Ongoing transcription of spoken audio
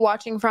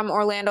watching from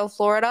Orlando,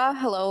 Florida.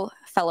 Hello,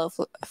 fellow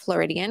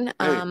Floridian.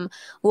 Hey.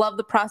 Love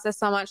the process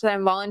so much that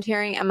I'm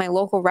volunteering at my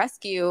local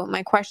rescue.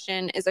 My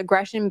question is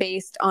aggression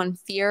based on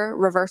fear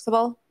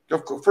reversible?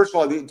 First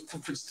of all, get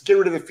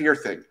rid of the fear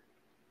thing.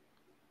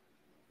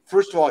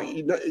 First of all,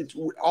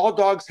 all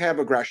dogs have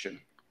aggression.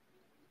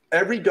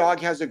 Every dog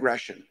has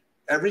aggression.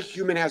 Every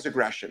human has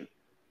aggression.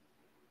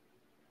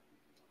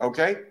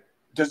 Okay?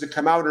 Does it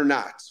come out or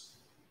not?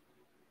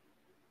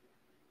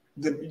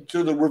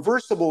 So the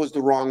reversible is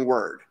the wrong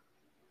word.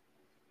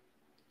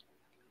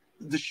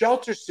 The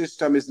shelter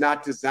system is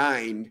not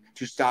designed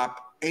to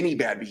stop any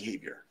bad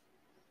behavior.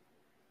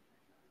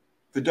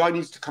 The dog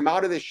needs to come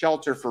out of the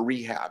shelter for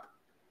rehab.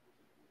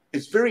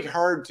 It's very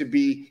hard to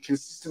be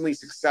consistently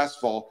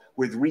successful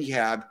with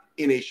rehab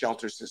in a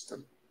shelter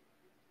system.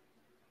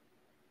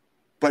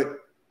 But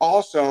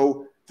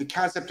also the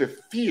concept of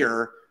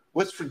fear,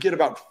 let's forget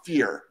about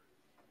fear.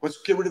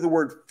 Let's get rid of the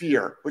word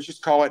fear. Let's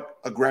just call it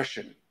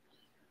aggression.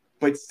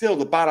 But still,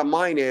 the bottom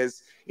line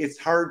is it's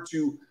hard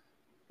to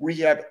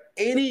rehab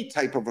any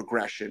type of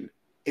aggression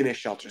in a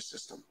shelter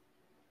system.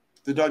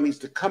 The dog needs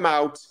to come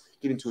out,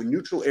 get into a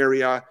neutral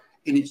area.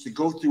 It needs to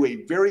go through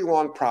a very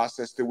long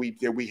process that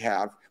we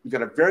have. We've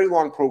got a very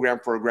long program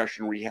for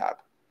aggression rehab.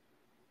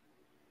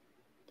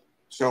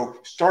 So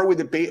start with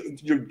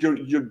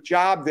your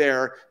job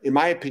there, in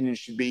my opinion,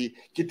 should be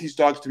get these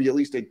dogs to be at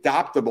least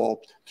adoptable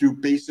through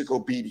basic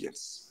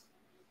obedience.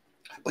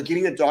 But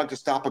getting a dog to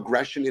stop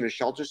aggression in a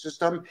shelter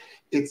system,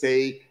 it's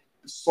a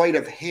sleight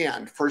of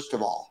hand, first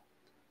of all,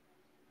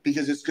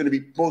 because it's going to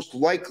be most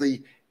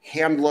likely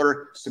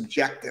handler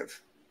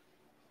subjective.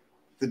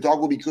 The dog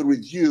will be good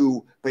with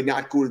you, but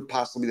not good with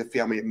possibly the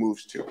family it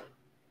moves to.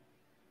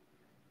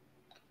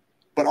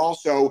 But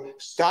also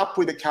stop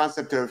with the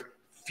concept of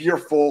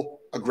fearful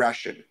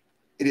aggression.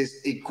 It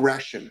is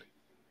aggression.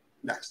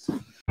 Next.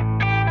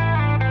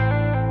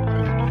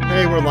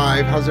 Hey, we're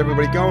live. How's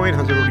everybody going?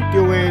 How's everybody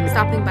doing?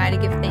 Stopping by to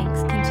give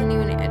thanks.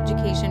 Continuing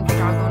education for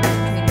dog owners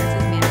and trainers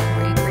is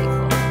mandatory.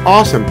 Grateful.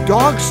 Awesome.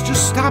 Dogs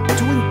just stop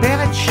doing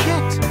bad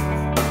shit.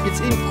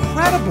 It's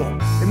incredible.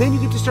 And then you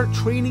get to start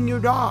training your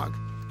dog.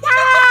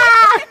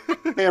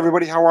 Hey,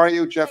 everybody. How are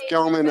you? Jeff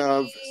Gelman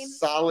of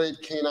Solid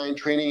Canine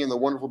Training and the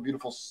wonderful,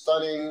 beautiful,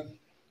 stunning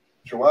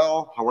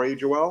Joelle. How are you,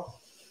 Joelle?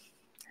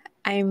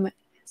 I'm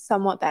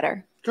somewhat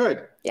better.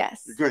 Good.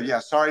 Yes. You're good. Yeah.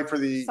 Sorry,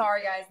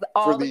 guys.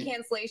 All the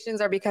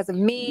cancellations are because of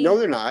me. No,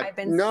 they're not. I've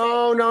been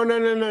No.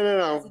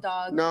 as a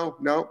dog.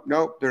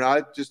 No. They're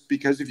not just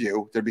because of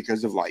you. They're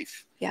because of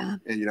life. Yeah.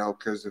 And,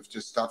 because of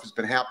just stuff has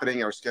been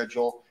happening. Our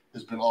schedule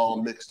has been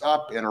all mixed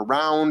up and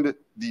around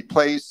the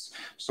place.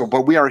 So,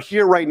 but we are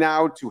here right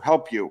now to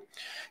help you.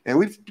 And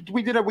we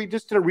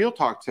just did a Real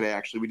Talk today.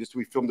 Actually,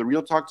 we filmed a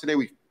Real Talk today.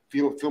 We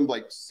filmed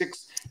like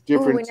 6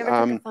 different. We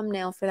never took a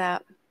thumbnail for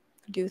that.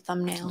 Do a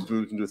thumbnail.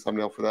 We can do a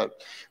thumbnail for that.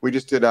 We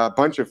just did a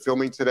bunch of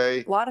filming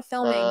today. A lot of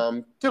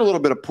filming. Did a little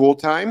bit of pool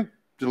time.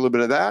 Did a little bit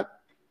of that.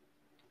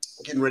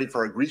 Getting ready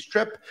for a Greece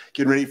trip.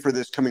 Getting ready for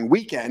this coming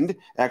weekend.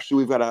 Actually,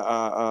 we've got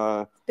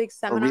a big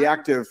seminar. A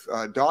reactive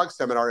dog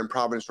seminar in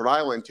Providence, Rhode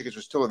Island. Tickets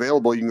are still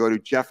available. You can go to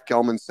Jeff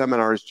Gelman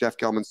Seminars,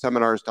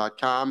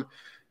 jeffgelmanseminars.com.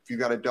 If you've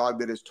got a dog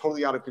that is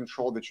totally out of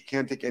control, that you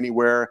can't take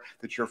anywhere,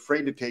 that you're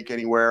afraid to take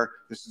anywhere,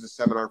 this is a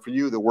seminar for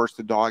you. The worse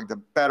the dog, the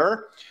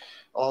better.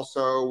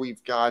 Also,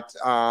 we've got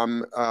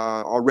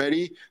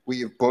already, we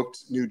have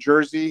booked New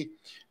Jersey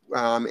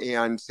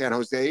and San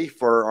Jose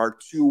for our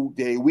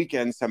 2-day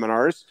weekend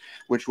seminars,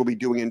 which we'll be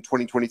doing in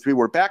 2023.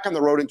 We're back on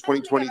the road in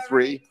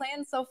 2023.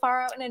 Planned so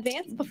far out in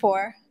advance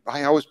before.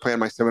 I always plan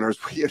my seminars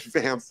way in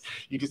advance.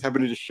 You just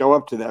happen to just show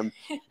up to them.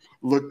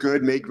 Look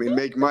good, make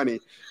money.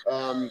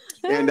 And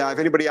if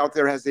anybody out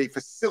there has a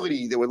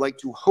facility that would like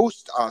to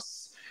host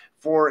us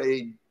for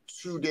a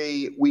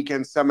 2-day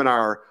weekend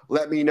seminar,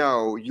 let me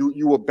know.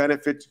 You will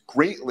benefit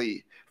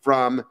greatly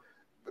from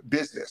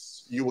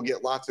business. You will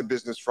get lots of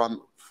business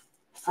from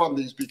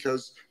these,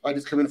 because I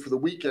just come in for the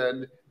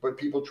weekend, but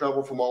people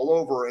travel from all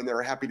over and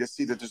they're happy to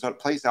see that there's a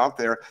place out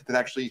there that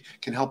actually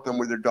can help them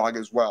with their dog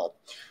as well.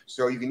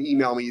 So you can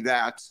email me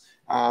that.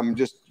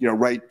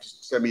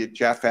 Send me at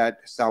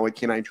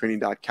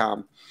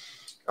jeff@solidcaninetraining.com.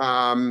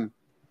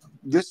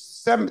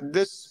 This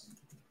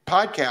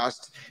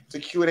podcast, it's a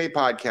Q&A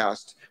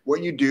podcast.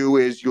 What you do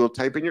is you'll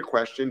type in your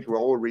question.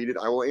 Joelle will read it.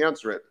 I will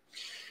answer it.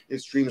 It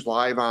streams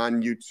live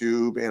on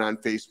YouTube and on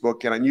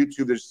Facebook. And on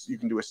YouTube, you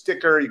can do a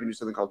sticker. You can do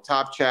something called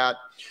Top Chat,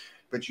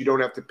 but you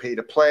don't have to pay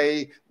to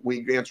play.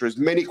 We answer as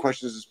many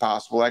questions as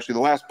possible. Actually,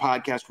 the last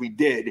podcast we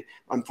did,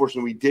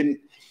 unfortunately, we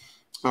didn't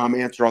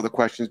answer all the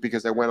questions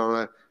because I went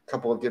on a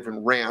couple of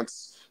different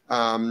rants.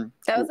 That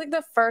was like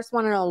the first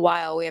one in a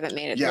while. We haven't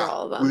made it through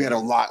all of them. We had a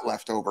lot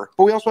left over,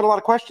 but we also had a lot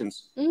of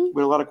questions. Mm-hmm.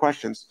 We had a lot of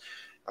questions.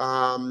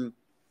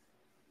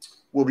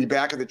 We'll be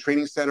back at the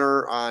training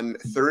center on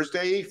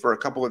Thursday for a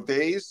couple of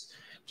days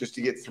just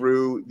to get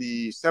through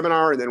the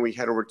seminar, and then we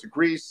head over to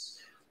Greece.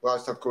 A lot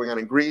of stuff going on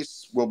in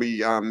Greece. We'll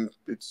be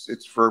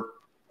it's for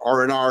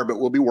R&R, but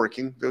we'll be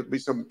working. There'll be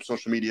some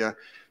social media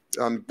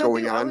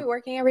going on. We'll be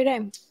working every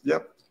day.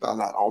 Yep. Well,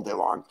 not all day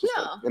long, just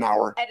No. an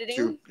hour. Editing?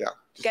 2, yeah.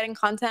 Getting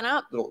content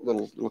up?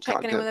 Little Checking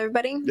content. in with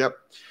everybody? Yep.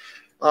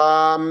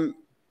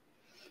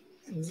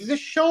 The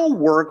show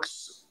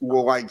works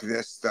like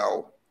this,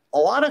 though. A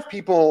lot of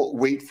people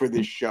wait for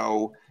this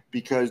show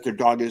because their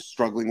dog is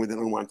struggling with an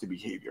unwanted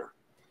behavior.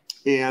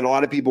 And a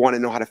lot of people want to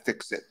know how to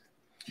fix it.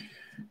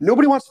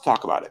 Nobody wants to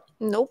talk about it.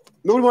 Nope.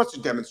 Nobody wants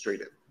to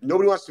demonstrate it.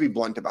 Nobody wants to be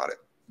blunt about it.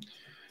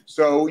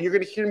 So you're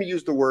going to hear me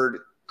use the word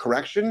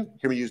correction,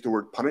 hear me use the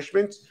word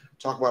punishment,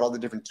 talk about all the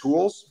different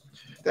tools.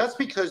 That's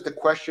because the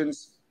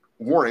questions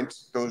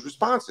warrant those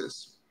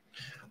responses.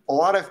 A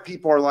lot of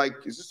people are like,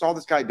 is this all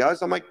this guy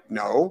does? I'm like,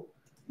 no.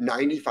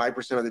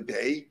 95% of the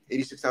day,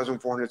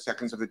 86,400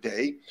 seconds of the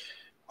day,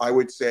 I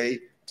would say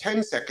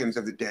 10 seconds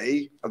of the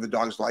day of the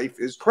dog's life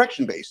is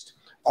correction-based.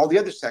 All the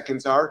other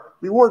seconds are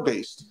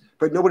reward-based.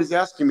 But nobody's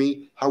asking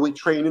me how we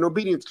train an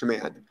obedience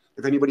command.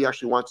 If anybody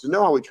actually wants to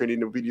know how we train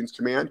an obedience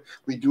command,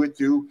 we do it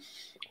through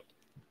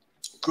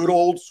good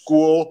old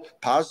school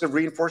positive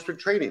reinforcement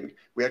training.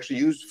 We actually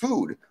use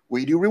food.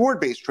 We do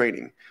reward-based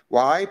training.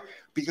 Why?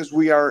 Because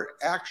we are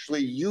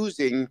actually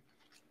using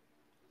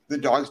the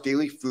dog's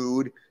daily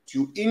food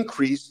to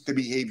increase the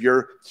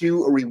behavior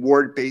through a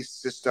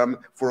reward-based system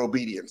for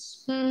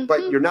obedience. Mm-hmm.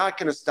 But you're not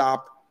going to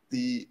stop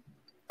the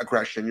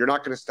aggression. You're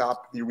not going to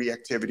stop the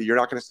reactivity. You're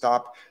not going to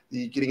stop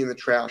the getting in the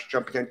trash,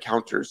 jumping on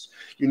counters.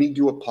 You need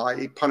to apply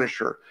a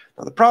punisher.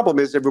 Now, the problem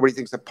is everybody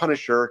thinks a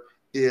punisher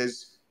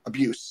is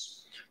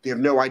abuse. They have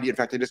no idea. In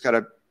fact, I just got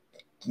a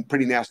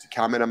pretty nasty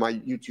comment on my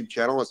YouTube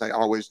channel, as I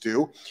always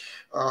do,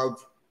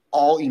 of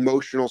all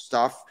emotional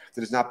stuff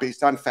that is not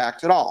based on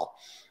fact at all.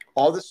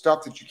 All the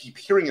stuff that you keep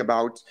hearing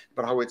about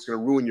how it's going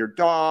to ruin your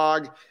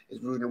dog,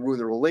 it's going to ruin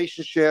the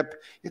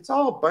relationship. It's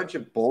all a bunch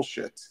of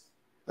bullshit.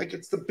 Like,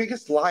 it's the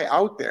biggest lie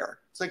out there.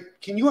 It's like,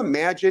 can you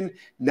imagine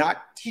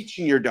not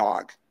teaching your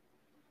dog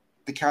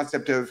the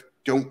concept of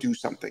don't do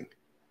something?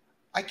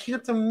 I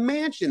can't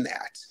imagine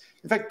that.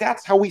 In fact,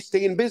 that's how we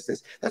stay in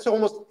business. That's how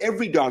almost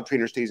every dog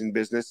trainer stays in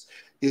business,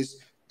 is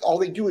all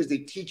they do is they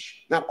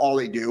teach, not all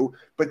they do,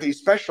 but they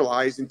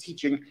specialize in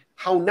teaching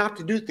how not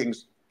to do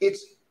things.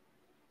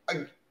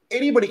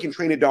 Anybody can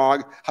train a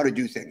dog how to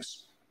do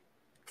things.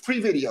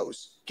 Free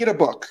videos, get a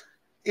book.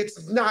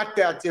 It's not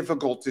that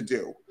difficult to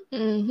do.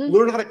 Mm-hmm.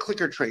 Learn how to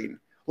clicker train.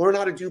 Learn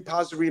how to do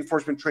positive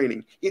reinforcement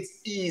training.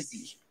 It's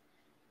easy.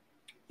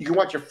 You can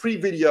watch a free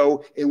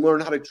video and learn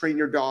how to train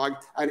your dog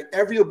on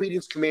every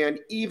obedience command,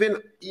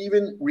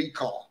 even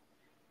recall.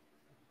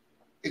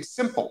 It's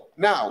simple.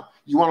 Now,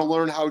 you want to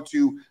learn how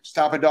to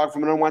stop a dog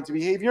from an unwanted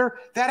behavior?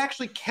 That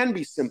actually can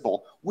be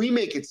simple. We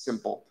make it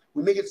simple.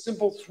 We make it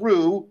simple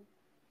through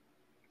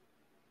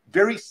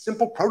very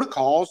simple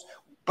protocols,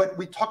 but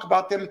we talk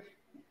about them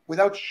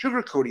without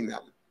sugarcoating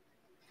them.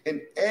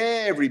 And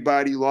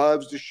everybody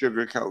loves to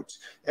sugarcoat.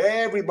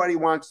 Everybody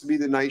wants to be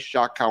the nice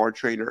shock collar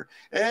trainer.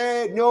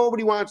 And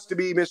nobody wants to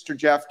be Mr.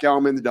 Jeff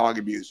Gelman, the dog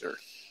abuser.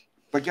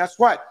 But guess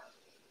what?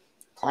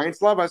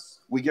 Clients love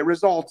us. We get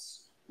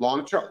results.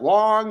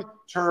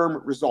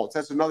 Long-term results.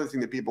 That's another thing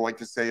that people like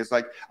to say is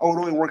like, oh, it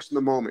only works in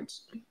the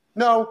moment.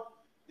 No,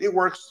 it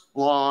works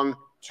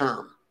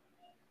long-term.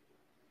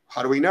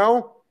 How do we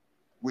know?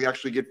 We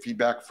actually get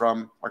feedback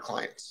from our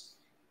clients.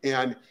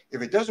 And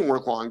if it doesn't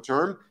work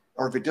long-term,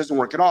 or if it doesn't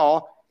work at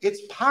all,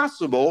 it's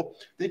possible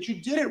that you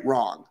did it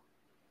wrong.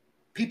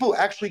 People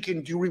actually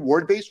can do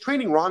reward-based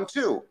training wrong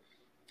too.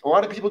 A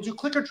lot of people do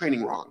clicker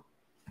training wrong.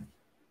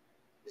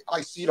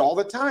 I see it all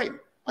the time.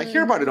 I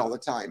hear about it all the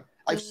time.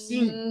 I've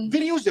seen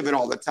videos of it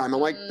all the time.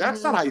 I'm like,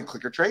 that's not how you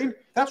clicker train.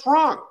 That's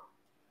wrong.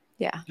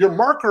 Yeah. Your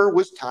marker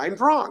was timed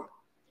wrong.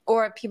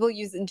 Or people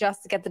use it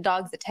just to get the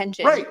dog's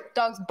attention. Right.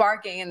 Dog's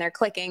barking and they're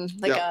clicking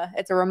like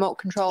it's a remote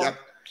control. Yep.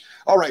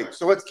 All right.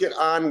 So let's get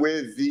on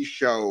with the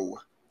show.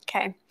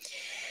 Okay.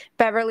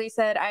 Beverly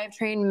said, I have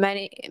trained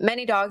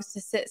many dogs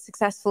to sit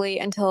successfully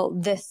until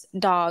this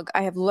dog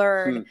I have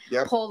lured,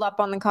 pulled up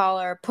on the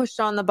collar, pushed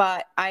on the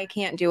butt. I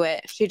can't do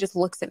it. She just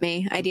looks at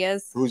me.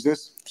 Ideas? Who's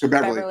this? So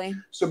Beverly.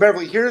 So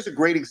Beverly, here's a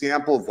great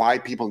example of why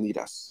people need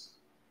us.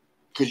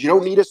 Because you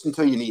don't need us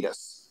until you need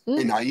us.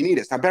 And now you need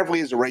us. Now, Beverly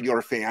is a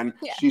regular fan.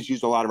 Yeah. She's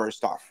used a lot of our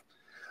stuff.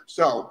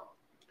 So,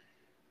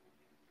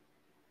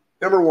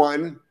 number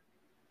one,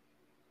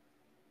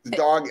 the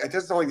dog, it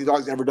doesn't sound like the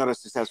dog's ever done a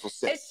successful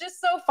sit. It's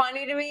just so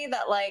funny to me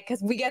that, like,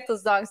 because we get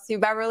those dogs too,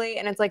 Beverly,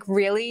 and it's like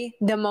really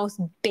the most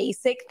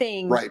basic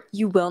thing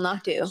you will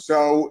not do.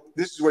 So,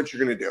 this is what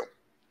you're going to do.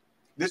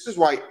 This is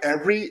why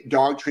every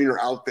dog trainer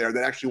out there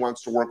that actually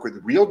wants to work with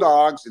real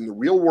dogs in the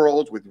real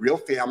world, with real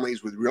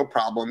families, with real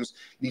problems,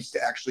 needs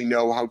to actually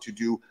know how to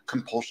do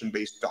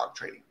compulsion-based dog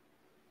training.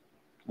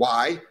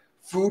 Why?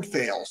 Food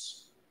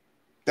fails.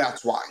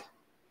 That's why.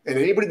 And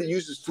anybody that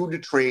uses food to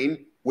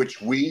train,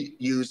 which we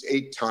use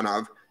a ton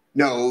of,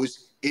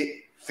 knows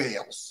it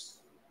fails.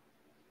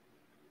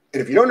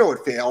 And if you don't know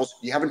it fails,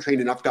 you haven't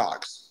trained enough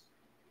dogs.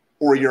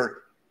 Or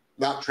you're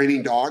not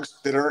training dogs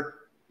that are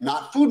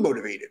not food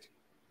motivated.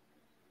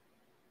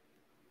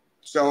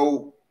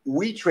 So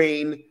we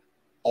train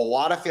a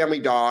lot of family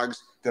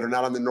dogs that are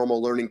not on the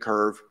normal learning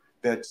curve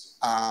that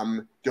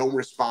don't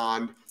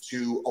respond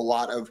to a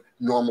lot of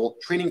normal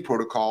training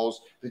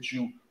protocols that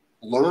you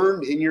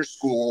learned in your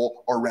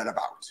school or read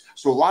about.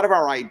 So a lot of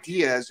our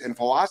ideas and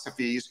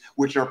philosophies,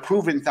 which are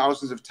proven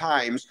thousands of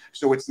times,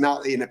 so it's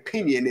not an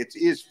opinion, it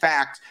is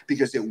fact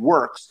because it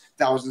works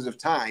thousands of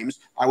times,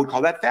 I would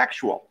call that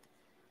factual.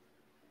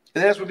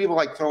 And that's what people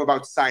like throw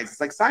about science.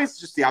 It's like science is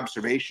just the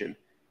observation.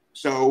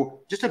 So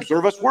just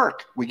observe us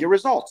work. We get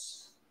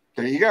results.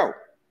 There you go.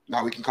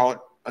 Now we can call it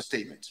a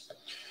statement.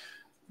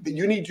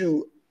 You need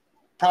to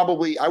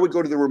probably, I would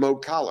go to the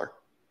remote collar.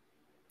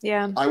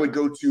 Yeah. I would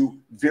go to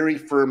very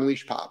firm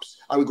leash pops.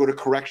 I would go to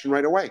correction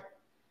right away.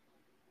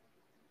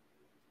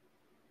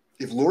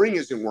 If luring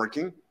isn't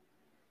working,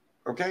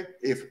 okay,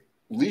 if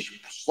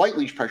slight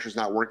leash pressure is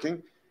not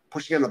working,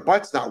 pushing on the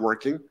butt's not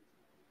working,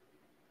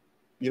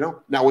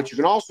 now what you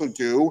can also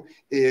do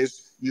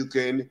is you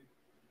can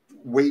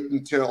wait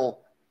until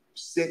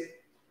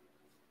sit,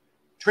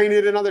 train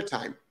it another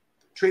time,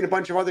 train a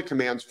bunch of other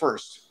commands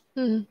first,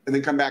 and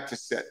then come back to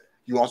sit.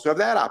 You also have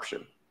that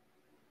option.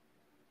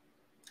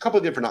 A couple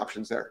of different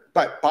options there.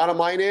 But bottom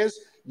line is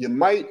you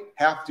might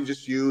have to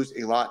just use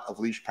a lot of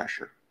leash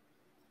pressure.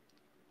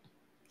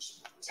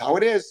 That's how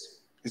it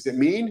is. Does it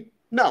mean?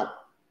 No.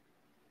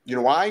 You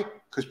know why?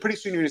 Because pretty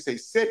soon you're going to say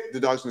sit, the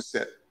dog's going to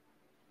sit.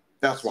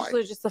 That's why.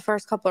 Usually just the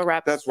first couple of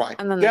reps. That's why.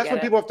 And then that's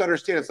what people have to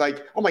understand. It's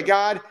like, oh my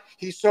God,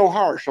 he's so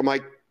harsh. I'm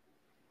like,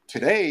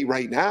 today,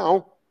 right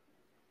now.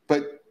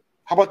 But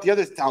how about the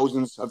other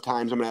thousands of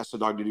times I'm going to ask the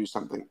dog to do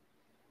something?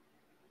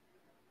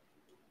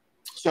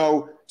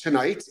 So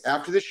tonight,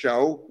 after the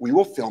show, we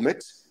will film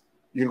it.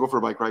 You can go for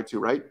a bike ride too,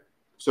 right?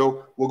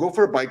 So we'll go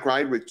for a bike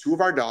ride with two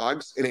of our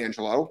dogs and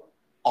Angelo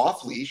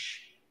off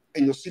leash,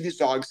 and you'll see these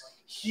dogs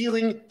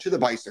heeling to the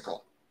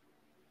bicycle.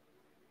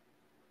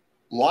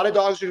 A lot of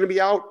dogs are going to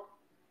be out.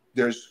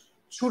 There's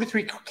 2 to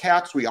 3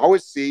 cats we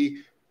always see.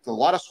 There's a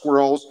lot of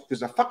squirrels.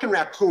 There's a fucking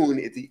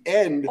raccoon at the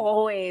end.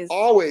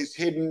 Always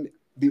hidden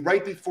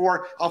right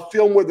before. I'll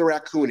film where the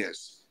raccoon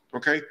is.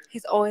 Okay?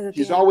 He's always at the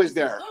He's always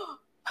there.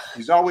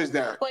 He's always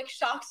there. Like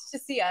shocked to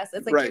see us.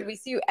 It's like, dude, we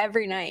see you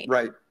every night.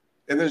 Right.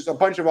 And there's a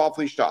bunch of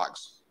off-leash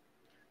dogs.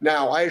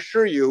 Now, I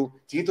assure you,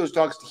 to get those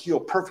dogs to heel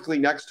perfectly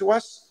next to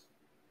us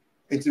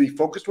and to be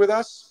focused with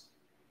us,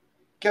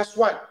 guess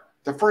what?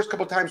 The first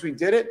couple of times we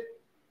did it,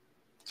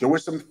 there were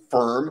some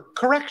firm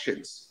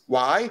corrections.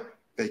 Why?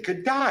 They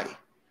could die.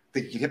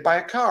 They could get hit by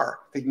a car.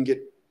 They can get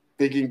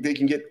in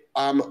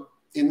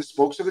the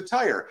spokes of the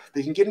tire.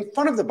 They can get in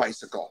front of the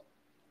bicycle.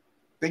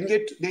 They can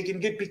get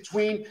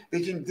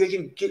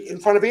in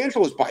front of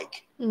Angelo's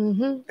bike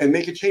and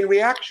make a chain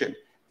reaction.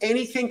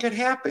 Anything could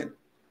happen.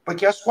 But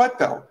guess what,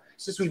 though?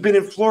 Since we've been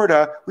in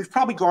Florida, we've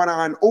probably gone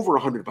on over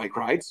 100 bike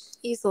rides.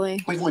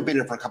 Easily. We've only been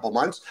here for a couple of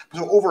months,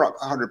 so over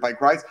 100 bike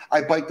rides.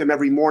 I bike them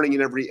every morning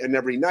and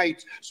every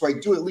night. So I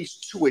do at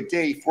least 2 a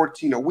day,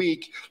 14 a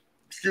week.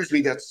 Excuse me,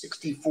 that's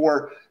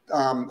 54,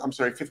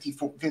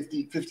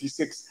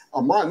 56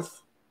 a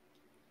month.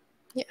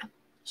 Yeah.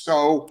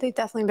 So they've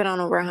definitely been on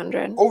over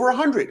 100. Over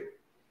 100.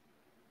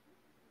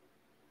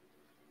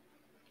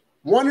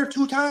 1 or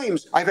 2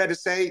 times I've had to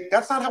say,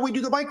 that's not how we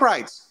do the bike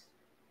rides.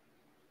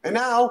 And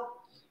now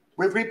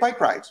we have great bike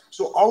rides.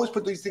 So always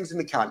put these things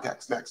into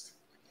context. Next.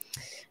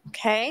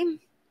 Okay.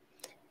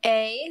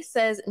 A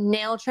says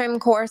nail trim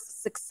course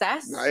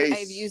success. Nice.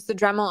 I've used the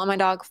Dremel on my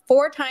dog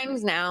 4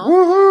 times now.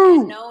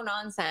 Woohoo! No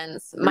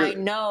nonsense. My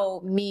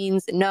no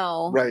means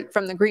no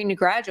from the green to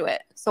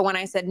graduate. So when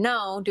I said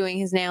no doing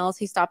his nails,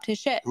 he stopped his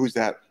shit. Who's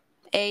that?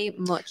 A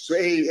Much. So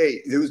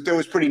that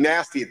was pretty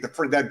nasty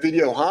for that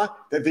video, huh?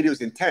 That video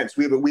is intense.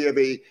 We have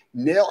a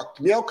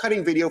nail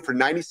cutting video for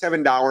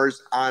 $97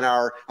 on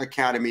our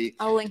academy.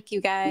 I'll link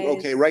you guys.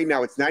 Okay, right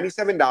now it's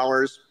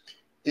 $97.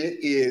 It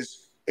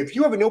is. If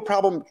you have no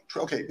problem,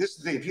 this is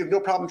the thing. If you have no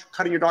problem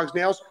cutting your dog's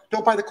nails,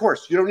 don't buy the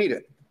course. You don't need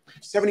it.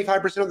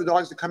 75% of the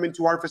dogs that come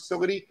into our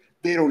facility,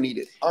 they don't need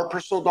it. Our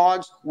personal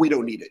dogs, we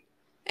don't need it.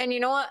 And you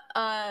know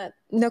what?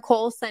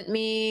 Nicole sent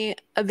me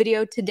a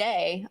video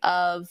today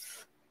of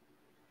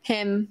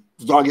him.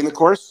 The dog in the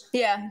course?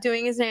 Yeah,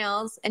 doing his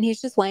nails, and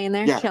he's just laying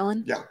there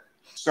chilling. Yeah.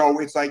 So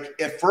it's like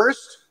at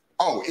first,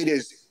 it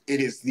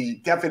is the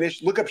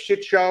definition. Look up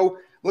shit show.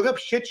 Look up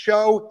shit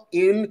show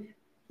in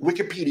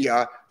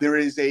Wikipedia. There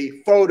is a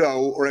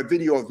photo or a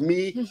video of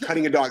me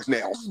cutting a dog's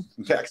nails.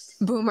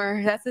 Next.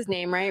 Boomer. That's his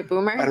name, right?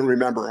 Boomer? I don't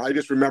remember. I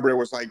just remember it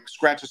was like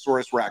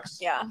Scratchosaurus Rex.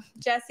 Yeah.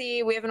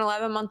 Jesse, we have an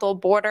 11-month-old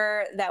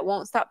border that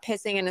won't stop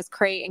pissing in his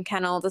crate and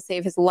kennel to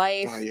save his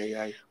life.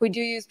 We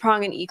do use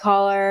prong and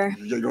e-collar.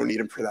 You don't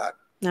need him for that.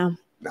 No.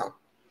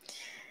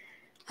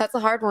 That's a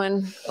hard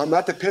one. I'm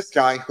not the piss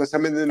guy unless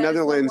I'm in the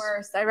Netherlands. The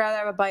worst. I'd rather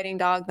have a biting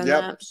dog than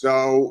that.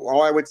 So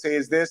all I would say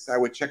is this: I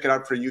would check it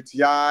out for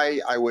UTI.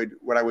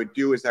 What I would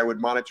do is I would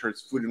monitor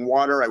its food and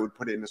water. I would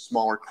put it in a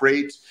smaller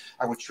crate.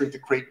 I would shrink the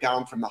crate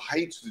down from the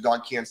height so the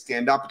dog can't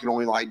stand up. It can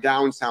only lie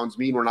down. Sounds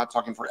mean. We're not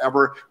talking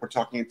forever. We're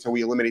talking until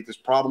we eliminate this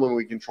problem and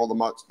we control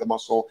the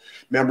muscle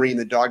memory in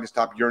the dog to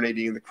stop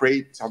urinating in the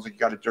crate. Sounds like you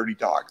got a dirty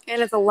dog.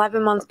 And it's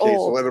 11 months old. It's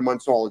 11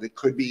 months old. It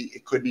could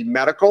be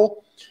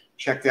medical.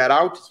 check that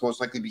out. It's most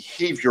likely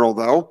behavioral,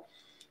 though.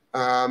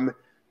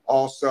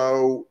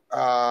 Also,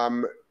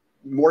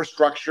 more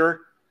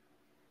structure,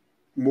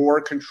 more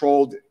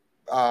controlled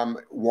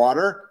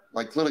water.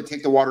 Like literally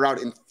take the water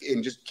out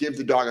and just give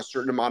the dog a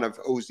certain amount of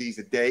OZs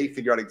a day,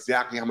 figure out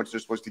exactly how much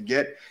they're supposed to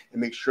get and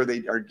make sure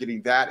they are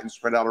getting that and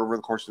spread out over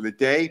the course of the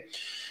day.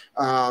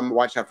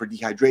 Watch out for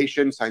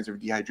dehydration, signs of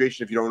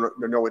dehydration. If you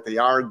don't know what they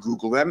are,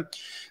 Google them.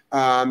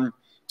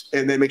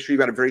 And then make sure you've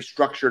got a very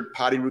structured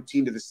potty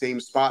routine to the same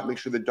spot. Make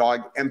sure the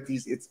dog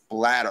empties its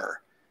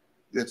bladder.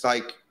 It's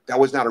like, that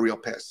was not a real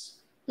piss.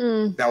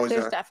 That was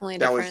definitely a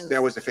difference.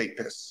 That was a fake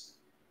piss.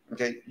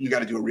 Okay, you got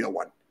to do a real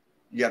one.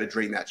 You got to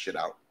drain that shit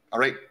out. All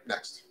right,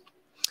 next.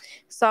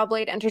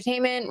 Sawblade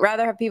Entertainment.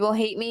 Rather have people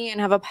hate me and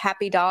have a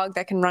happy dog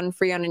that can run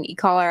free on an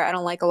e-collar. I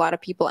don't like a lot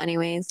of people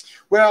anyways.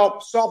 Well,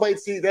 Sawblade,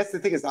 see, that's the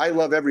thing is I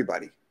love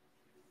everybody.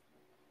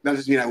 That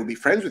doesn't mean I would be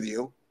friends with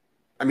you.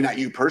 I mean, not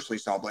you personally,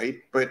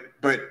 Sawblade, but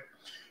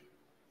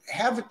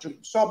have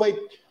Sawblade,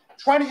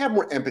 try to have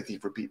more empathy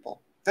for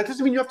people. That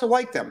doesn't mean you have to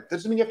like them. That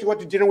doesn't mean you have to go out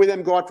to dinner with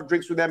them, go out for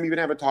drinks with them, even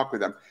have a talk with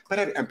them. But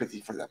have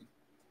empathy for them.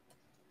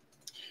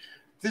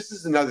 This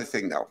is another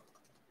thing, though.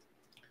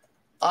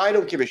 I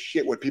don't give a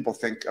shit what people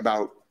think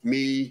about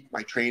me,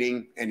 my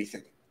training,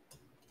 anything.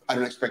 I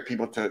don't expect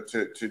people to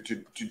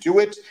do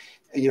it,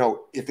 you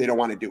know, if they don't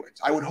want to do it.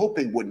 I would hope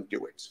they wouldn't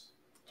do it.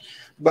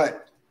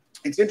 But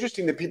it's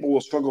interesting that people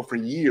will struggle for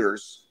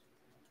years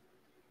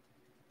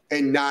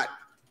and not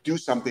do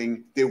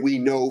something that we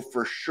know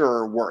for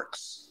sure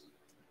works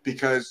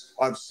because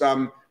of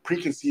some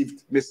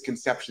preconceived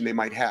misconception they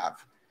might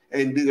have.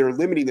 And they're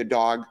limiting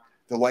the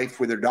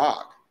life with their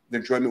dog, the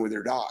enjoyment with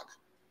their dog.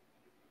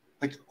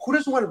 Like, who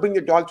doesn't want to bring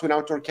their dog to an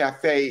outdoor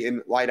cafe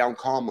and lie down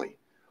calmly?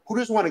 Who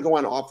doesn't want to go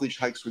on off-leash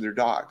hikes with their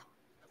dog?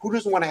 Who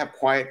doesn't want to have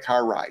quiet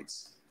car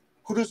rides?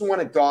 Who doesn't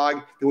want a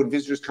dog that when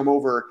visitors come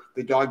over,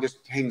 the dog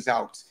just hangs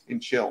out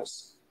and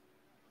chills?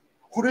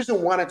 Who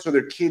doesn't want it so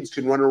their kids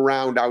can run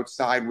around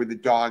outside with the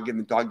dog and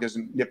the dog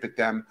doesn't nip at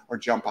them or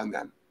jump on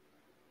them?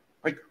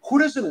 Like, who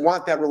doesn't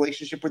want that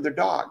relationship with their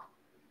dog?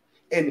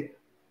 And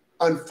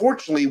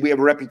unfortunately, we have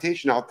a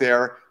reputation out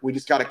there. We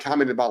just got a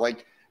comment about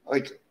like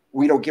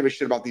we don't give a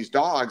shit about these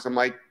dogs. I'm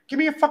like, give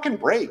me a fucking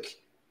break.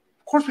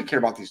 Of course we care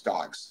about these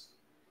dogs.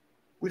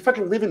 We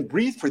fucking live and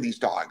breathe for these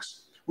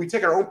dogs. We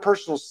take our own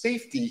personal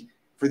safety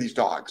for these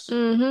dogs.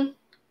 Mm-hmm.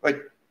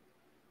 Like,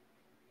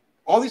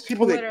 all these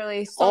people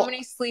literally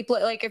many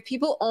sleepless, like if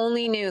people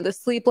only knew the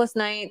sleepless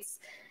nights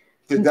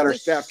that our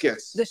staff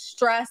gets, the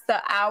stress,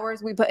 the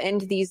hours we put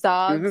into these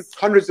dogs,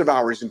 hundreds of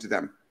hours into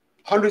them,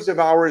 hundreds of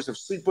hours of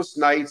sleepless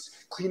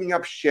nights, cleaning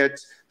up shit,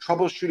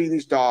 troubleshooting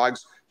these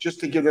dogs just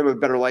to give them a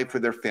better life for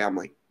their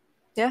family.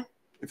 Yeah.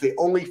 If they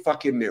only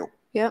fucking knew.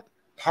 Yep.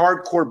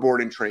 Hardcore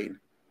board and train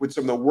with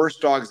some of the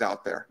worst dogs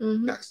out there.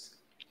 Next.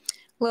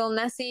 Lil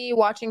Nessie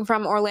watching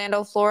from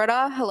Orlando,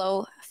 Florida.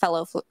 Hello,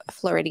 fellow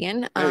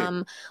Floridian.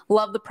 Hey.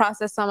 Love the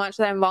process so much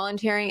that I'm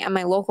volunteering at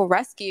my local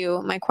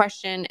rescue. My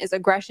question is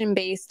aggression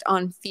based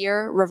on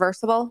fear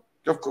reversible?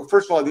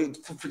 First of all,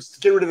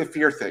 get rid of the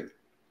fear thing.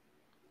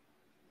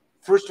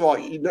 First of all,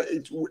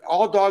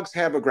 all dogs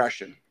have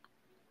aggression.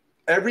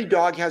 Every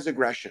dog has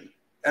aggression.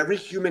 Every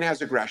human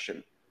has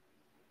aggression.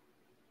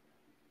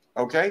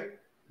 Okay?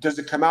 Does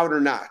it come out or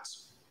not?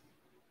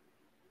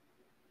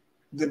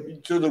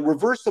 So the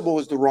reversible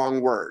is the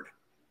wrong word.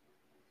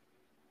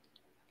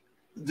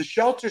 The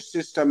shelter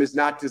system is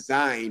not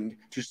designed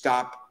to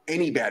stop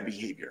any bad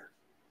behavior.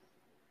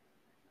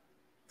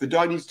 The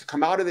dog needs to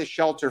come out of the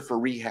shelter for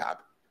rehab.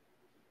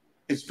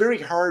 It's very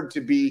hard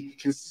to be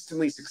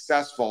consistently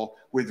successful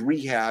with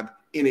rehab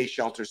in a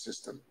shelter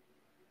system.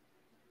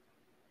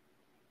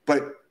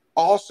 But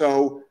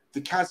also the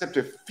concept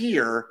of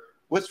fear,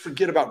 let's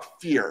forget about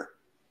fear.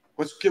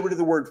 Let's get rid of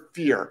the word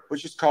fear.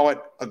 Let's just call it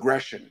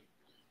aggression.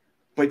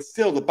 But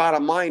still, the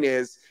bottom line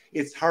is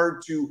it's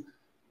hard to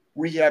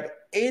rehab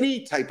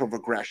any type of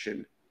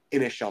aggression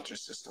in a shelter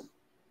system.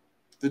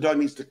 The dog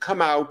needs to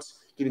come out,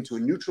 get into a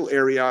neutral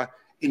area.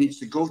 It needs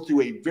to go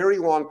through a very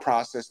long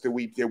process that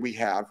we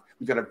have.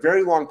 We've got a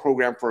very long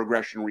program for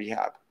aggression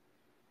rehab.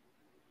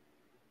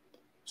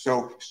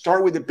 So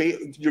start with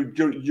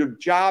your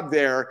job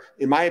there,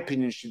 in my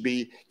opinion, should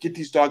be get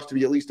these dogs to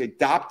be at least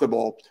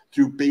adoptable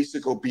through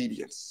basic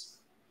obedience.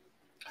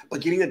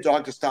 But getting a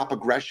dog to stop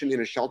aggression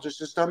in a shelter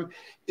system,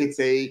 it's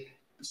a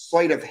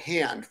sleight of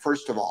hand,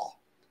 first of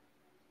all,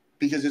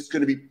 because it's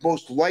going to be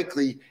most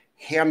likely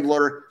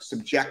handler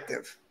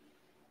subjective.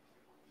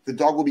 The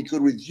dog will be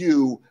good with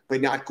you,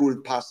 but not good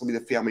with possibly the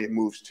family it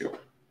moves to.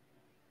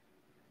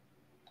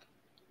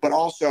 But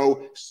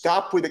also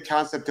stop with the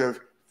concept of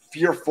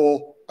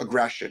fearful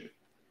aggression.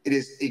 It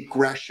is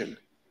aggression.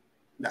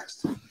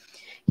 Next.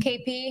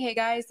 KP, hey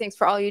guys, thanks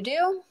for all you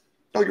do.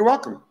 Oh, you're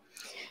welcome.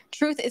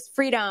 Truth is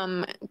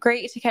freedom.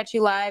 Great to catch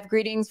you live.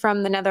 Greetings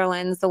from the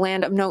Netherlands, the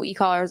land of no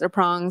e-collars or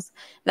prongs.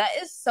 That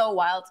is so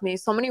wild to me.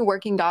 So many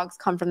working dogs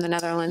come from the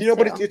Netherlands. You know,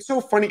 but it's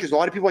so funny because a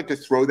lot of people like to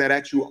throw that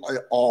at you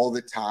all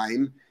the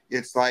time.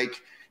 It's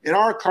like, in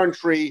our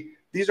country,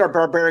 these are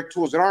barbaric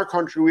tools. In our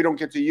country, we don't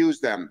get to use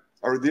them,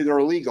 or they're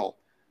illegal.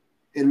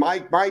 And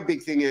my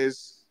big thing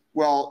is,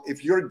 well,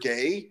 if you're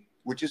gay,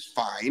 which is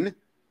fine,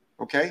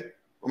 okay?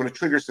 I'm going to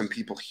trigger some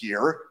people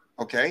here,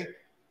 okay?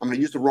 I'm going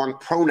to use the wrong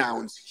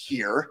pronouns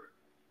here,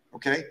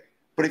 okay?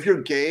 But if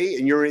you're gay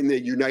and you're in the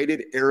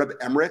United Arab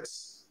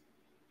Emirates,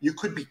 you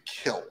could be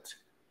killed.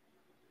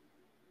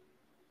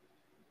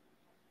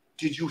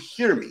 Did you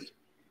hear me?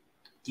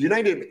 The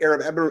United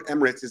Arab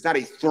Emirates is not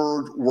a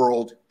third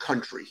world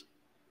country.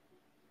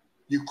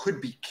 You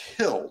could be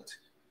killed.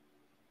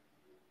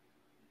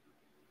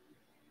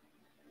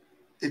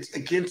 It's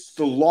against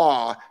the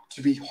law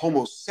to be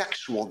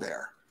homosexual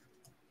there.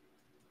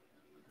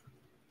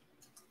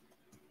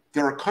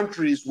 There are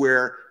countries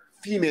where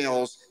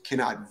females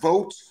cannot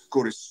vote,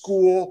 go to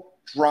school,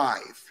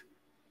 drive.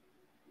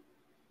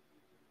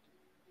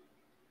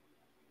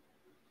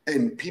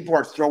 And people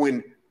are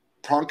throwing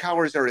prong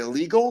collars are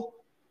illegal.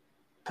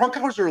 Prong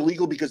collars are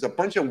illegal because a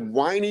bunch of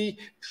whiny,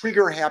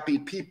 trigger-happy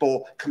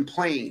people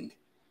complained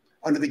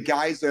under the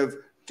guise of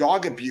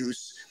dog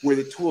abuse where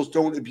the tools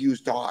don't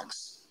abuse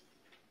dogs.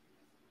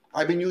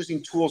 I've been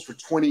using tools for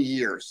 20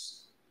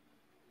 years.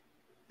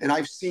 And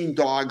I've seen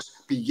dogs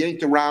be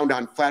yanked around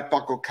on flat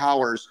buckle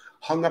collars,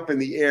 hung up in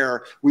the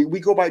air. We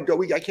go by,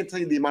 I can't tell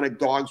you the amount of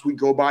dogs we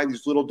go by,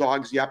 these little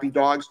dogs, yappy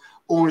dogs.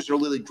 Owners are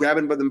literally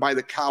grabbing them by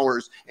the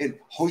collars and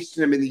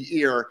hoisting them in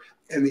the air,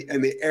 in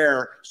the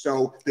air,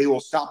 so they will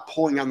stop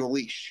pulling on the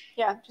leash.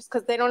 Yeah, just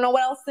because they don't know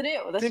what else to do.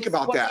 That's Think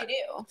about that. They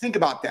do. Think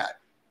about that.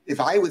 If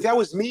that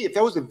was me, if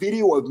that was a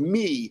video of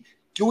me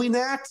doing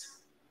that,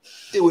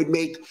 it would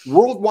make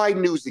worldwide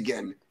news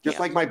again, just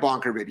like my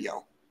bonker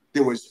video.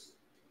 It was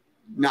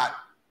not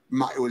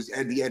it was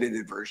the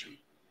edited version.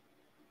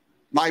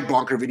 My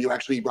bonker video,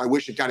 actually, I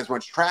wish it got as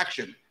much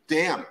traction.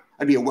 Damn,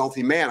 I'd be a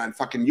wealthy man on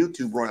fucking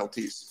YouTube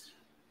royalties.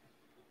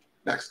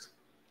 Next.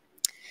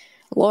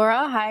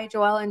 Laura, hi,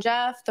 Joelle and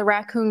Jeff. The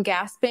raccoon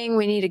gasping,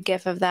 we need a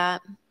gif of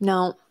that.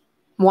 No,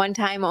 one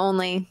time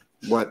only.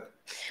 What?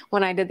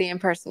 When I did the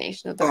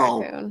impersonation of the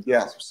raccoon.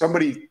 Yes,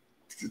 somebody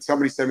send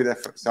me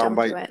that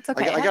soundbite. It's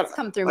okay. It has to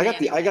come through me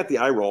anyway. I got the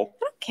eye roll.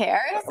 I don't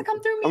care. It has to come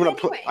through me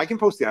anyway. I can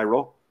post the eye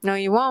roll. No,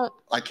 you won't.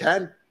 I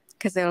can.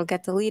 Because it'll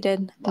get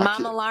deleted.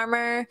 Mom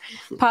alarmer,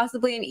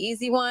 possibly an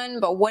easy one,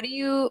 but what do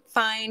you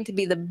find to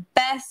be the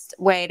best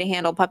way to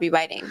handle puppy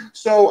biting?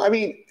 So, I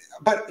mean,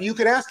 but you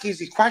can ask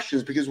easy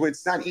questions because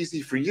it's not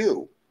easy for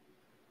you.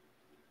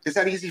 It's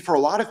not easy for a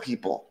lot of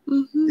people.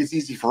 Mm-hmm. It's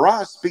easy for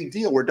us. Big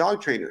deal. We're dog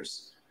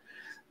trainers.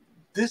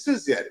 This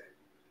is it.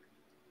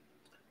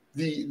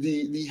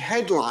 The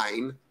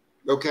headline,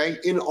 okay,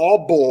 in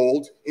all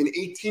bold, in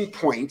 18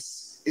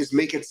 points, is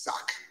make it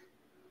suck.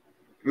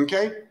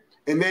 Okay?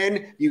 And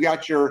then you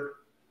got your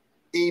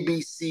A, B,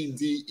 C,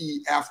 D, E,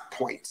 F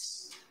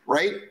points,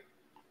 right?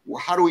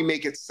 Well, how do we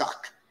make it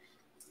suck?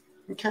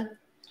 Okay.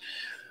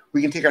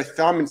 We can take our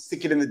thumb and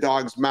stick it in the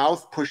dog's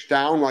mouth, push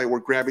down while we're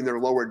grabbing their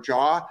lower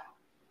jaw.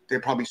 They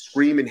probably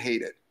scream and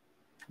hate it.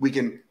 We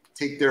can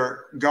take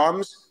their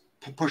gums,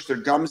 push their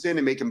gums in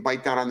and make them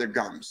bite down on their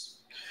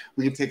gums.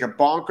 We can take a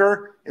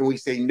bonker and we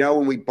say no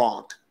and we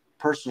bonk.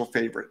 Personal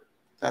favorite.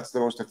 That's the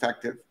most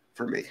effective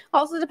for me.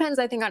 Also depends,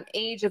 I think, on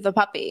age of the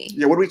puppy.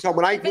 Yeah, what do we talk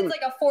when if it's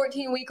like a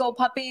 14-week-old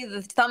puppy,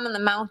 the thumb in the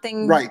mouth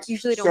thing, right?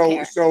 Usually don't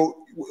care.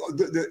 So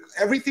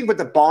everything but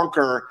the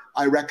bonker,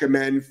 I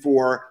recommend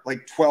for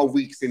like 12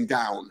 weeks and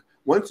down.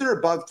 Once they're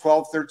above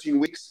 12, 13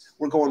 weeks,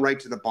 we're going right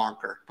to the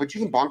bonker. But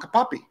you can bonk a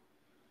puppy.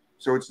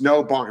 So it's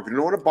no bonker. If you don't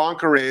know what a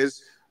bonker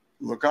is,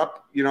 look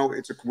up,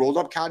 it's a rolled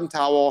up cotton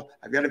towel.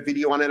 I've got a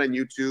video on it on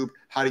YouTube,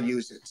 how to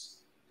use it.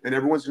 And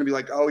everyone's going to be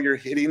like, oh, you're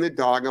hitting the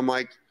dog. I'm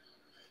like,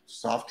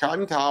 soft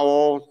cotton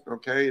towel,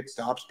 okay, it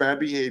stops bad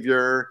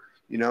behavior,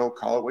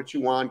 call it what you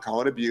want,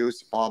 call it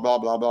abuse, blah, blah,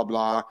 blah, blah,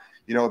 blah.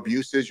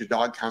 Abuse is your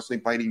dog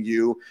constantly biting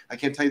you. I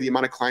can't tell you the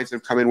amount of clients that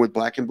have come in with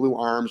black and blue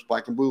arms,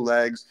 black and blue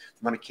legs,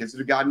 the amount of kids that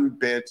have gotten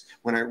bit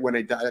when a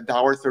 $1.35,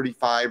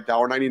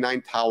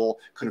 $1.99 towel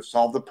could have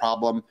solved the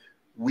problem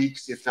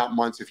weeks, if not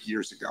months, if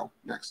years ago.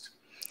 Next.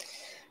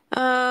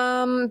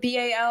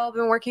 BAL,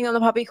 been working on the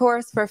puppy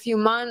course for a few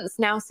months,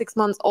 now 6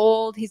 months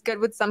old. He's good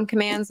with some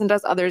commands and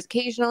does others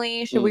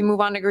occasionally. Should we move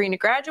on to green to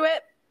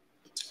graduate?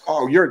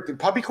 Oh, you're the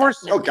puppy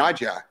course? Oh,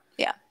 God, yeah.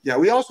 Yeah. Yeah,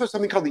 we also have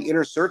something called the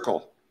inner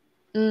circle.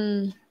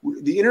 The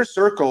inner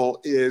circle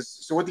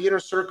is, what the inner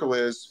circle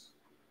is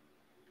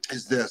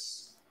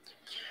this.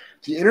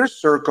 The inner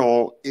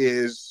circle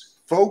is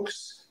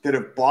folks that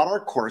have bought our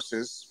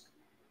courses.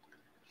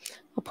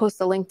 I'll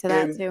post a link to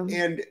that too.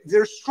 And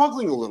they're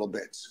struggling a little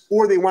bit,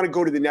 or they want to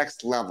go to the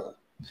next level.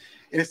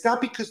 And it's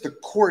not because the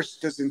course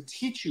doesn't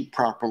teach you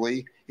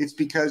properly. It's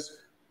because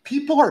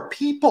people are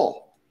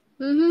people.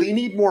 Mm-hmm. They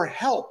need more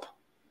help.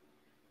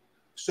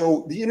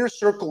 So the inner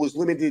circle is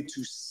limited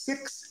to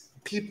 6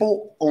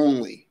 people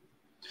only.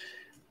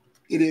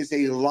 It is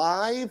a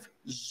live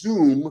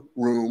Zoom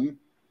room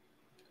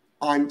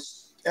on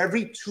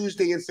every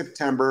Tuesday in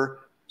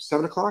September,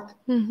 7 o'clock,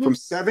 from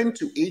 7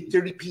 to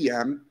 8:30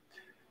 p.m.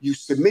 You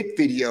submit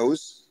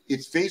videos.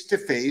 It's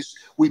face-to-face.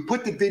 We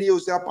put the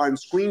videos up on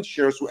screen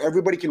share so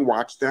everybody can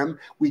watch them.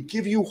 We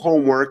give you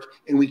homework,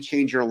 and we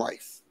change your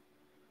life.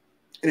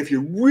 And if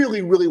you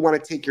really, really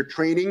want to take your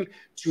training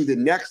to the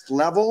next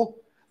level,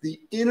 the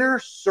inner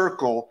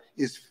circle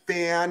is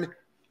fantastic.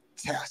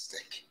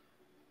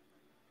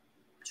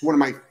 It's one of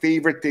my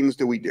favorite things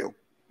that we do.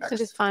 Next.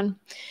 It's just fun.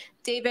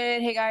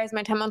 David, hey guys,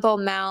 my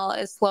 10-month-old Mal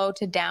is slow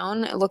to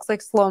down. It looks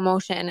like slow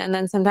motion. And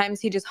then sometimes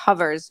he just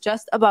hovers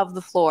just above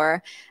the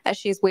floor as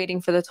she's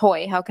waiting for the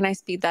toy. How can I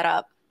speed that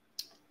up?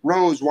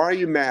 Rose, why are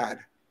you mad?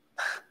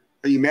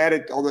 Are you mad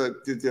at all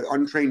the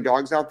untrained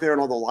dogs out there and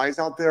all the lies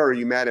out there? Or are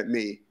you mad at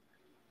me?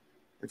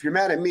 If you're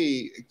mad at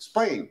me,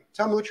 explain.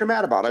 Tell me what you're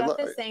mad about. Jeff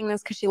is saying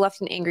this because she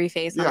left an angry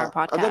face on our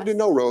podcast. I'd love to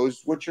know,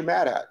 Rose, what you're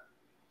mad at.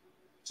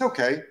 It's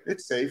okay.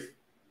 It's safe.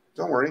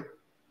 Don't worry.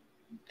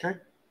 Okay?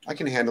 I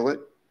can handle it.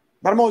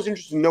 But I'm always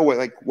interested to know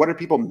what are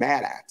people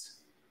mad at?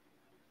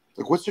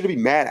 Like, what's there to be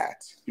mad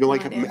at? You know,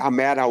 like I'm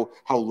mad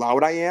how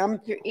loud I am?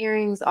 Your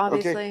earrings,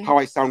 obviously. Okay. How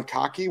I sound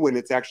cocky when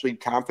it's actually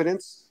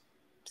confidence.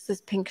 It's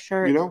this pink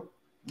shirt. You know?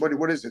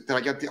 What is it? Did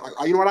I get you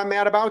know what I'm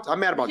mad about?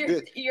 I'm mad about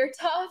this. Your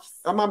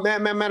tufts. I'm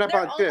mad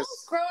about this.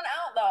 Almost grown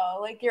out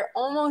though. Like you're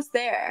almost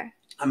there.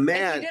 I'm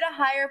mad. If you did a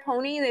higher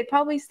pony, they'd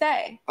probably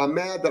stay. I'm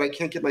mad that I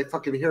can't get my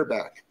fucking hair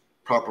back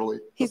properly.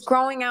 He's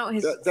growing out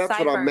his That's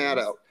sideburns. What I'm mad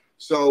at.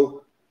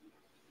 So,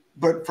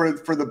 but for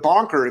the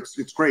bonker, it's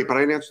great. But I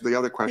didn't answer the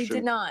other question. You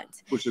did not.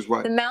 Which is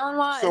what? The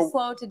Malinois is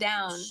slow to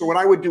down. So what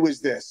I would do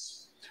is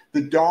this.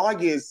 The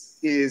dog is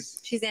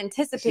she's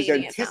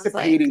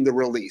anticipating the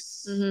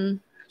release. Mm-hmm.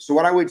 So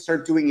what I would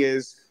start doing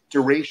is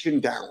duration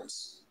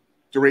downs.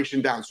 So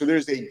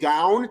there's a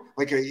down,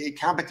 like a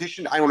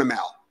competition. I own a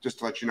Mal, just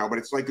to let you know, but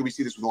it's like we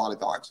see this with a lot of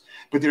dogs.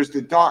 But there's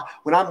the dog.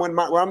 When I'm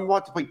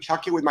about to play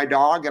chuck it with my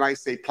dog and I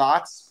say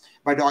plots,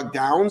 my dog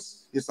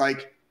downs, it's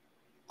like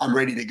I'm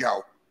ready to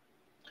go.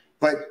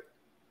 But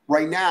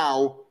right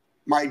now,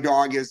 my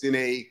dog is in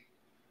a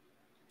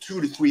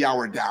 2 to 3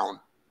 hour down.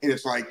 And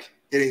it's like,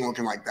 it ain't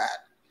looking like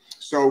that.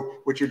 So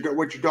what your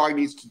dog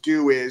needs to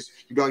do is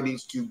your dog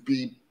needs to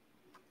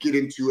get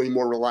into a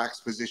more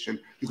relaxed position.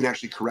 You can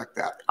actually correct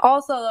that.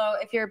 Also, though,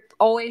 if you're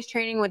always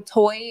training with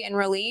toy and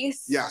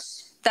release,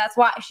 yes, that's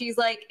why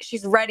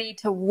she's ready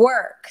to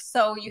work.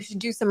 So you should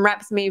do some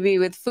reps maybe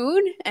with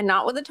food and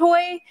not with a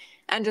toy,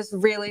 and just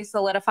really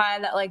solidify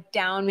that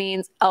down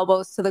means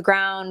elbows to the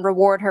ground,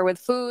 reward her with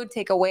food,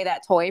 take away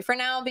that toy for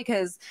now,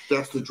 because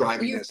that's the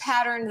driving. You've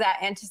patterned that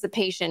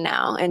anticipation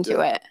now into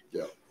it.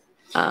 Yeah.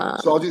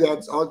 So I'll do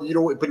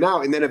that. But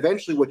now, and then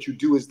eventually what you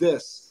do is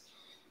this.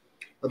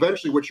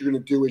 Eventually what you're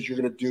going to do is you're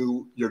going to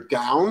do your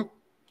down.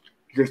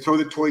 You're going to throw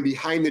the toy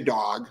behind the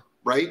dog,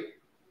 right?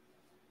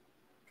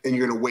 And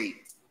you're going to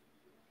wait.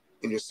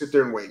 And you sit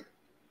there and wait.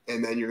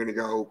 And then you're going to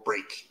go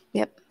break.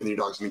 Yep. And your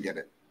dog's going to get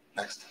it.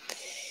 Next.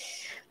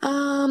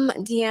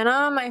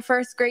 Deanna, my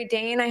first Great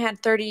Dane I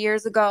had 30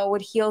 years ago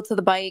would heel to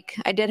the bike.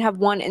 I did have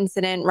one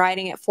incident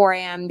riding at 4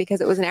 a.m.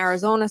 because it was an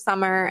Arizona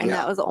summer, and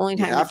that was the only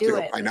time to do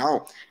it. I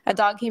know. A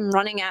dog came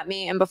running at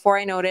me, and before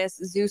I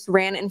noticed, Zeus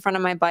ran in front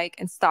of my bike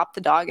and stopped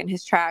the dog in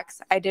his tracks.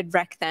 I did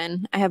wreck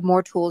then. I have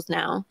more tools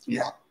now.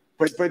 Yeah.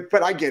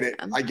 But I get it.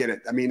 I get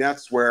it. I mean,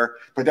 that's what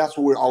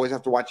we always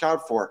have to watch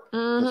out for.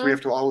 Mm-hmm. That's what we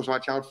have to always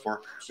watch out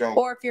for. So.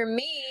 Or if you're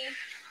me,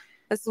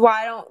 this is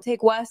why I don't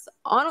take Wes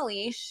on a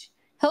leash.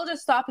 He'll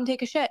just stop and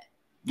take a shit.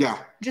 Yeah.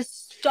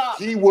 Just stop.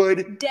 He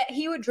would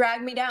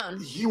drag me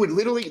down. He would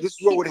literally, this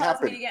is what would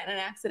happen. He caused me to get in an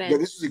accident. Yeah,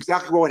 this is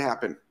exactly what would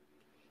happen.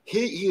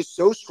 He is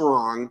so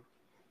strong.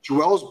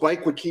 Joelle's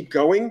bike would keep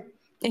going,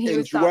 and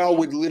Joelle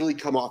would literally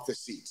come off the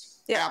seat.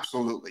 Yeah.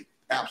 Absolutely.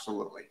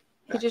 Absolutely.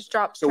 He just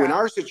dropped. So in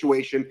our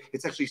situation,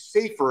 it's actually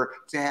safer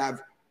to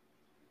have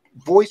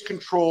voice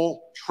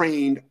control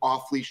trained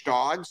off-leash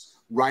dogs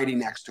riding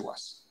next to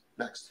us.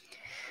 Next.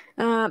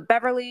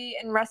 Beverly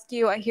in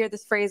rescue, I hear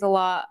this phrase a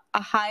lot.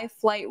 A high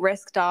flight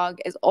risk dog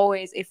is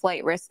always a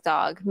flight risk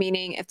dog,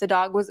 meaning if the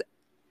dog was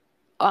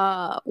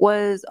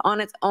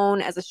on its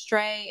own as a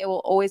stray, it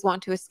will always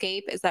want to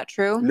escape. Is that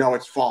true? No,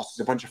 it's false.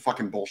 It's a bunch of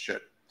fucking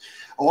bullshit.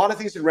 A lot of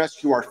things in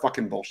rescue are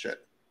fucking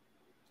bullshit.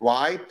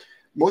 Why?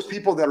 Most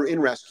people that are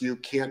in rescue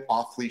can't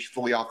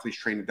fully off-leash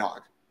train a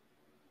dog.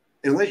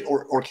 Unless,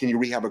 or can you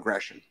rehab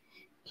aggression?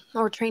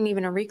 Or train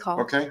even a recall.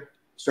 Okay.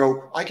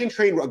 So I can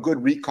train a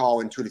good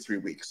recall in 2 to 3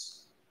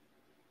 weeks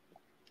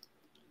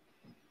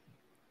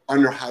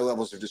under high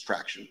levels of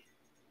distraction.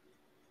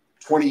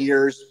 20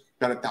 years,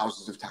 done it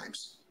thousands of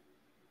times.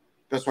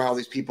 That's why all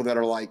these people that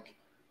are like,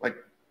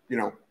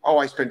 oh,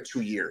 I spent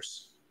 2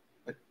 years.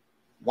 Like,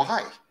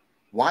 why?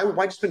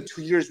 Why spend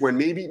 2 years when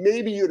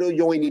maybe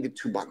you only needed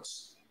 2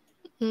 months?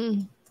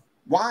 Mm.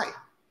 Why?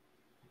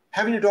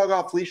 Having your dog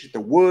off leash at the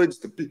woods,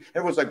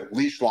 everyone's like,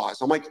 leash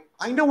laws. I'm like,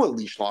 I know what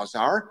leash laws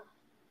are.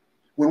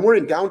 When we're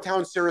in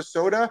downtown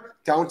Sarasota,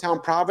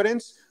 downtown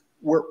Providence,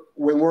 when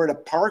we're in a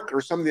park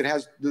or something that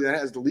has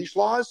the leash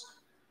laws,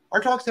 our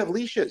dogs have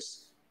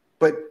leashes.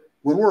 But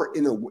when we're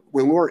in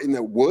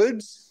the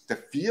woods, the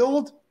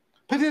field,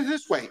 put it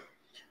this way,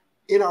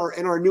 in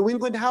our New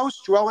England house,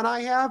 Joelle and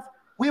I have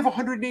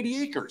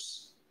 180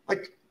 acres.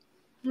 Like,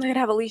 I could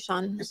have a leash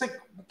on. It's like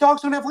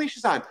dogs don't have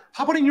leashes on.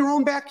 How about in your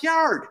own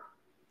backyard?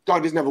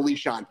 Dog doesn't have a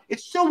leash on. It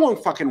still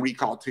won't fucking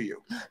recall to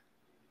you.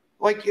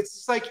 Like, it's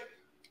just like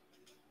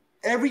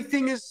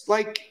everything is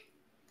like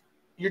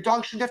your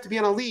dog shouldn't have to be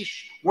on a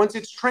leash once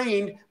it's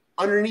trained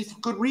underneath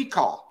good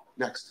recall.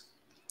 Next.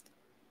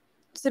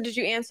 So did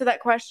you answer that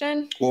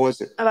question? What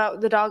was it?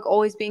 About the dog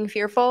always being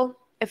fearful?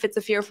 If it's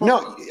a fearful...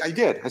 No, I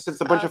did. I said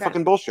it's a bunch of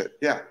fucking bullshit.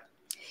 Yeah.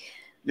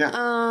 Yeah.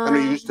 I know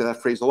you used to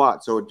that phrase a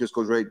lot, so it just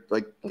goes right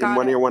like in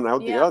one ear, one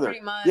out the other.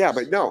 Pretty much. Yeah,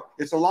 but no,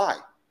 it's a lie.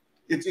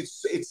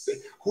 It's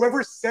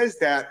whoever says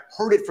that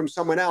heard it from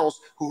someone else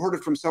who heard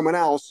it from someone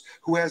else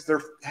who has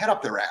their head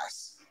up their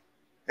ass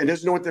and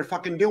doesn't know what they're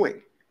fucking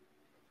doing.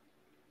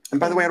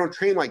 And by the way, I don't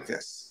train like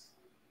this.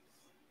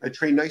 I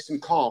train nice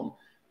and calm.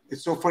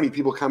 It's so funny.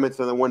 People commented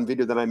on the one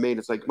video that I made.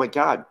 It's like, my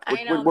God.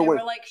 I know. They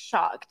were like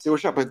shocked. They were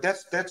shocked. But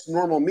that's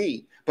normal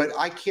me. But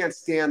I can't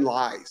stand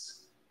lies.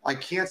 I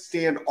can't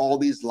stand all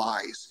these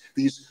lies,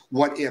 these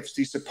what ifs,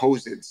 these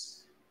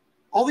supposeds.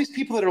 All these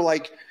people that are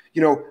like,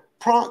 you know,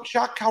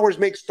 shock collars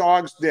makes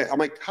dogs dead. I'm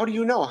like, how do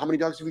you know? How many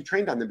dogs have you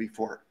trained on them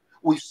before?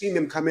 We've seen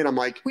them come in. I'm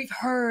like, we've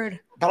heard.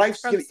 But I've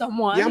from seen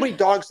someone. Yeah, how many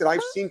dogs that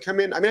I've seen come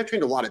in? I mean, I've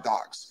trained a lot of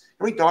dogs.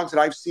 How many dogs that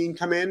I've seen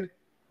come in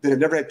that have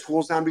never had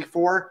tools on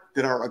before,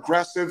 that are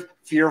aggressive,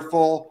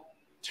 fearful,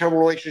 terrible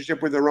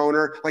relationship with their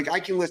owner? Like,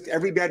 I can list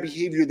every bad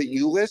behavior that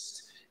you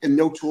list, and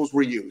no tools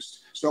were used.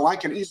 So I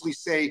can easily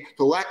say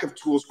the lack of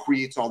tools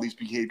creates all these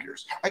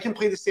behaviors. I can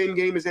play the same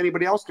game as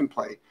anybody else can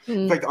play.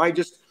 In fact, I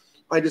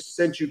just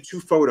sent you 2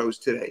 photos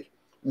today.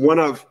 One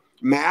of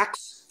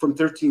Max from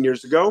 13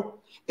 years ago,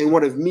 and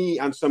one of me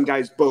on some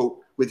guy's boat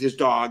with his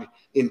dog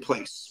in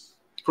place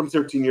from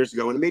 13 years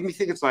ago. And it made me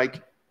think, it's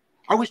like,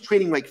 I was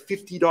training like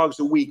 50 dogs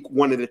a week,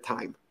 one at a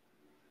time.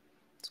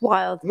 It's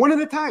wild. One at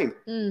a time.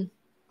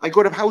 I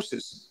go to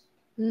houses.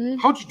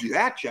 How'd you do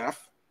that,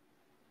 Jeff?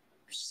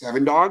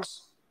 7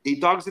 dogs, 8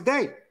 dogs a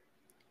day.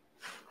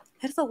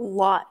 That's a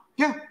lot.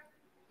 Yeah.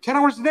 10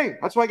 hours a day.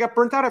 That's why I got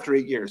burnt out after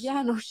 8 years.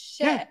 Yeah, no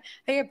shit. Yeah.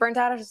 I get burnt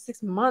out after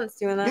 6 months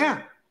doing that.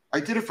 Yeah. I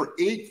did it for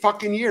 8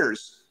 fucking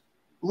years.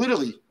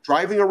 Literally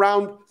driving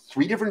around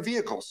 3 different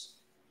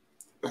vehicles.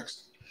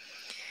 Next.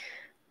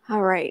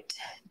 All right.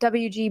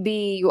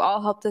 WGB, you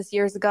all helped us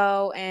years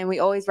ago, and we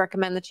always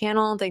recommend the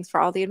channel. Thanks for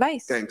all the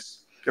advice.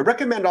 Thanks. I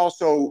recommend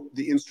also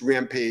the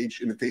Instagram page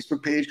and the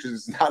Facebook page because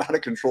it's not out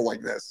of control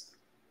like this.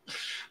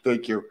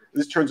 Thank you.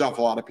 This turns off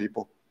a lot of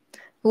people.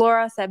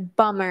 Laura said,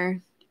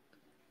 bummer.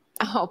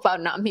 Oh,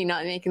 about not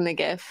making the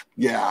GIF.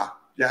 Yeah.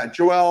 Yeah.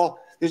 Joelle,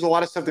 there's a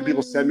lot of stuff that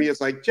people send me. It's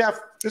like, Jeff,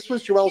 this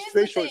was Joelle's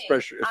facial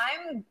expression.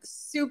 I'm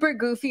super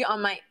goofy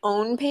on my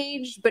own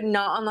page, but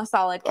not on the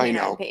Solid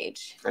Canine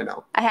page. I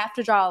know. I have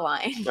to draw a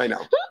line. I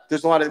know.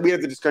 There's a lot of, we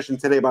had the discussion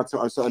today about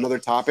another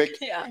topic.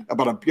 Yeah.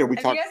 About we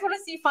if talked. you guys want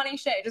to see funny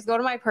shit, just go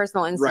to my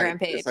personal Instagram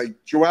page. It's like,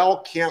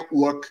 Joelle can't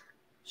look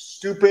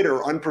stupid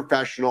or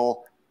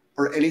unprofessional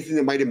or anything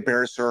that might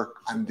embarrass her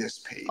on this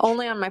page.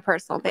 Only on my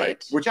personal page.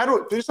 Right. Which I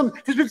don't, there's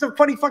been some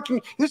funny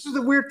this is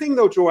the weird thing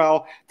though,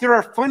 Joelle. There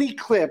are funny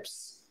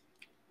clips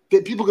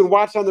that people can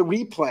watch on the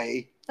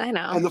replay. I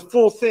know. And the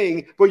full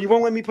thing, but you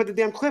won't let me put the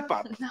damn clip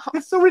up. No.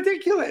 It's so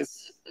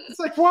ridiculous. It's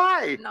like,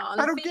 why? No,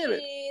 I don't get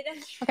it.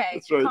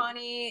 Okay, right.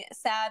 Connie,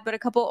 sad, but a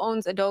couple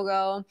owns a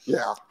dogo.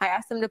 Yeah. I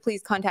asked them to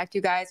please contact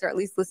you guys or at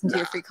least listen to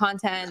your free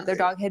content. Their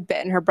dog had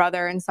bitten her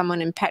brother and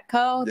someone in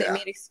Petco. They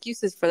made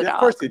excuses for the dog. Of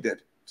course they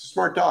did. It's a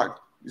smart dog.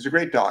 He's a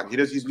great dog.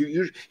 He's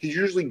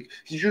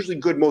usually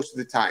good most of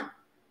the time.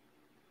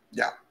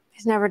 Yeah.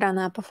 He's never done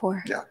that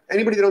before. Yeah.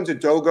 Anybody that owns a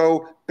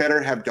dogo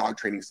better have dog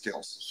training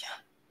skills. Yeah.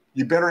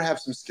 You better have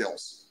some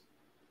skills.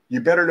 You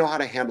better know how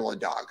to handle a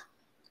dog.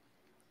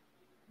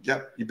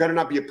 Yep. You better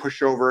not be a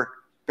pushover.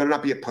 Better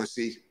not be a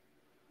pussy.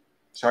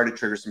 Sorry to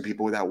trigger some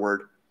people with that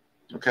word.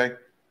 Okay.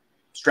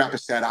 Strap a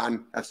set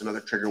on. That's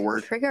another trigger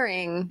word.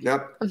 Triggering.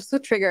 Yep. I'm so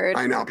triggered.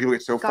 I know. People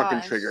get so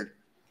fucking triggered.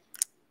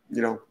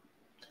 You know.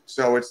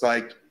 So it's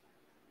like,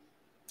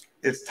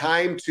 it's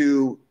time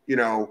to,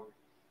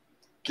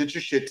 get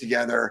your shit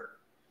together.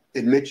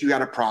 Admit you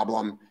got a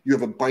problem. You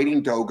have a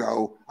biting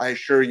dogo. I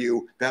assure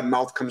you, that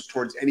mouth comes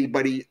towards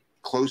anybody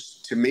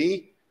close to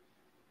me,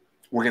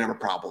 we're going to have a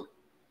problem.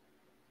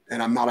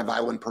 And I'm not a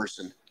violent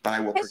person, but I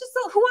will. It's just,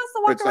 who wants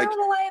to walk around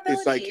with a liability?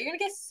 It's like, you're going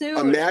to get sued.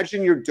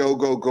 Imagine your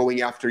dogo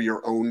going after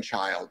your own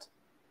child.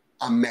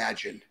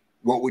 Imagine.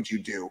 What would you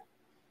do?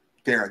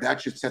 There,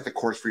 that should set the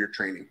course for your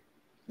training.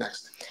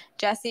 Next.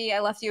 Jesse, I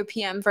left you a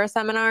PM for a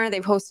seminar.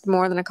 They've hosted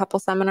more than a couple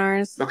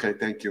seminars. Okay,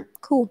 thank you.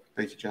 Cool.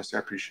 Thank you, Jesse. I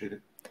appreciate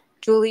it.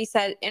 Julie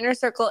said, Inner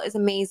Circle is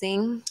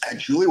amazing. And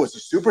Julie was a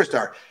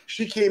superstar.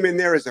 She came in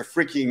there as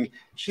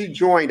she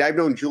joined. I've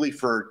known Julie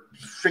for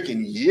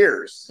freaking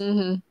years.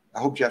 Mm-hmm.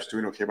 I hope Jeff's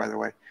doing okay, by the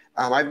way.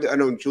 I've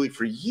known Julie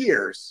for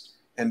years,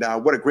 and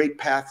what a great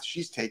path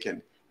she's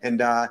taken.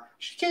 And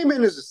she came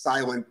in as a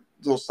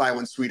little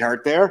silent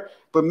sweetheart there.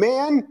 But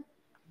man,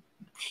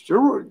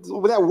 sure,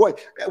 that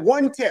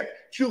one tip.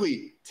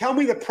 Julie, tell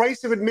me the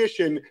price of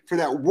admission for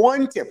that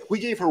one tip. We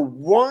gave her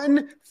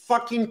one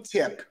fucking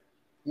tip.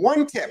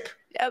 One tip.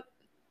 Yep.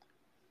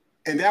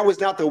 And that was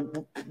not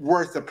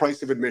worth the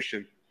price of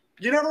admission.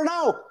 You never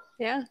know.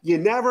 Yeah. You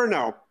never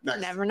know.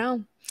 Next. Never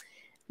know.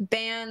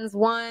 Bans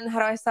one. How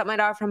do I stop my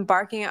dog from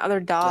barking at other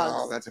dogs?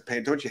 Oh, that's a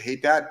pain. Don't you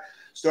hate that?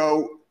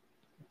 So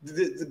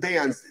the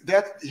bans,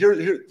 here's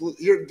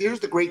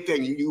the great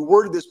thing. You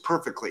worded this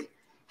perfectly.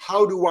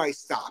 How do I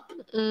stop?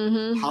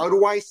 How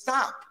do I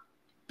stop?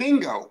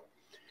 Bingo.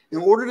 In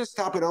order to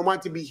stop an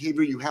unwanted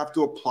behavior, you have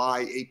to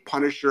apply a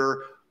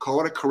punisher, call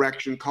it a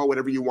correction, call it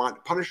whatever you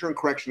want. Punisher and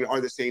correction are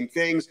the same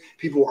things.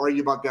 People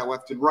argue about that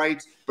left and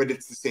right, but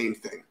it's the same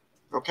thing.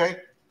 Okay?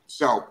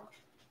 So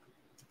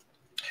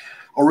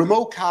a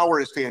remote collar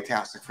is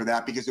fantastic for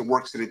that because it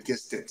works at a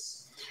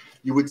distance.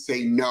 You would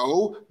say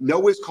no.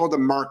 No is called a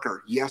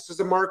marker. Yes is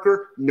a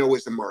marker. No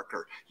is a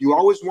marker. You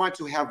always want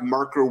to have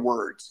marker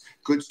words.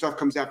 Good stuff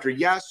comes after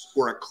yes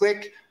or a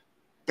click.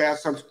 Bad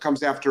stuff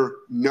comes after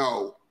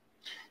no.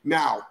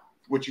 Now,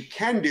 what you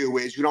can do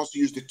is you can also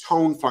use the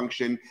tone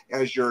function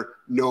as your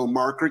no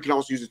marker. You can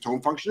also use the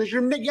tone function as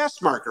your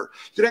yes marker.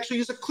 You could actually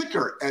use a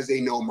clicker as a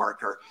no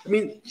marker. I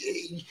mean,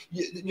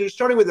 you're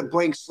starting with a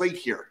blank slate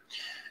here.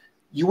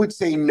 You would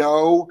say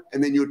no,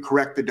 and then you would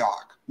correct the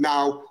dog.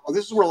 Now,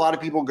 this is where a lot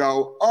of people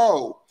go,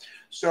 oh,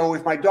 so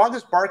if my dog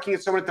is barking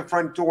at someone at the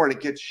front door and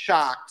it gets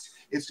shocked,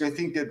 it's going to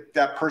think that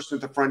that person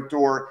at the front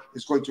door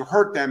is going to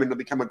hurt them and it'll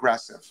become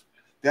aggressive.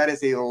 That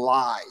is a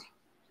lie.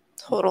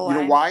 Total lie.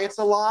 You know why it's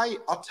a lie?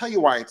 I'll tell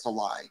you why it's a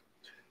lie.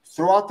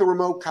 Throw out the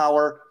remote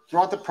collar,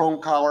 throw out the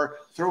prone collar,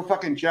 throw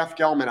fucking Jeff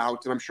Gelman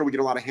out, and I'm sure we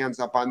get a lot of hands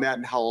up on that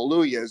and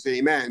hallelujahs,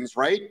 amens,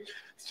 right?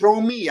 Throw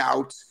me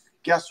out.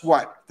 Guess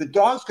what? The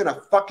dog's going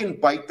to fucking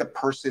bite the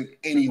person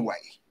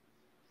anyway.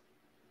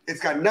 It's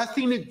got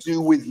nothing to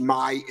do with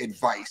my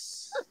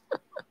advice.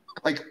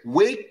 Like,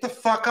 wake the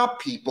fuck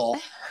up, people.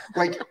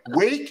 Like,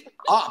 wake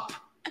up.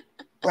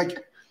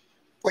 Like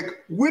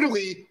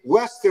literally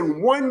less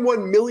than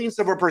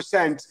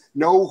 1/1,000,000%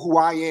 know who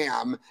I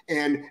am,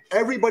 and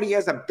everybody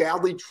has a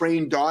badly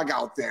trained dog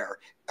out there.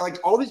 Like,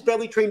 all these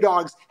badly trained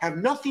dogs have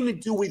nothing to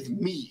do with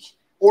me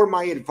or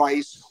my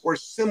advice or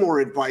similar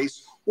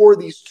advice or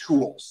these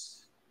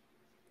tools.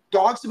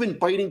 Dogs have been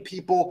biting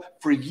people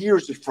for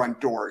years at front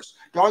doors.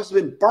 Dogs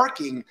have been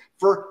barking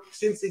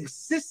since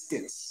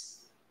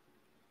existence.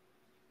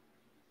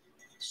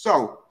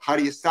 So, how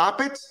do you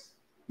stop it?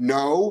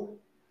 No.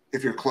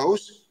 If you're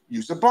close,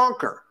 use a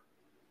bonker.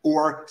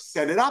 Or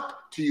set it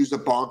up to use a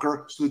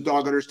bonker so the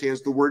dog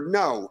understands the word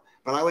no.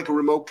 But I like a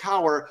remote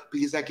collar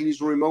because I can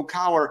use a remote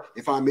collar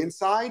if I'm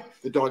inside,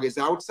 the dog is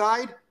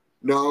outside.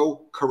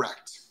 No,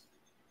 correct.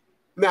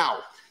 Now,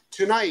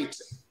 tonight,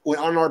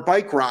 on our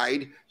bike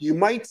ride, you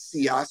might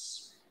see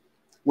us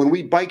when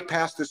we bike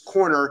past this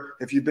corner.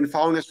 If you've been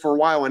following us for a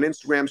while on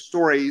Instagram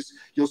stories,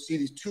 you'll see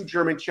these two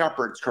German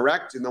Shepherds,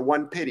 correct? In the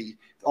one pitty,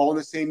 all in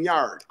the same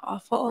yard.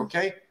 Awful.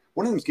 Okay?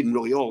 One of them's getting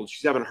really old.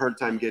 She's having a hard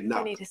time getting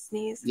up. I need to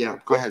sneeze. Yeah,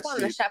 go ahead. One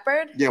of the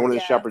shepherd? Yeah, one of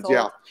the shepherds,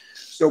 yeah.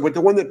 So, but the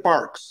one that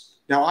barks.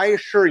 Now, I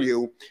assure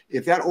you,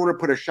 if that owner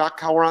put a shock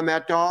collar on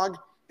that dog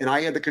and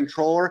I had the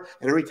controller,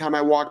 and every time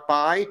I went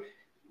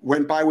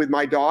by with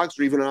my dogs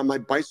or even on my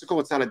bicycle,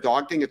 it's not a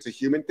dog thing, it's a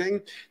human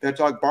thing. That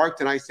dog barked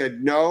and I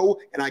said no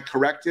and I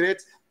corrected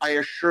it. I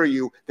assure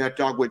you that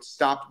dog would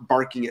stop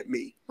barking at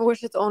me. I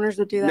wish its owners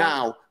would do that.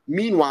 Now,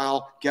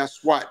 meanwhile,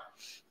 guess what?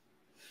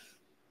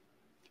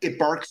 It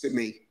barks at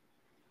me.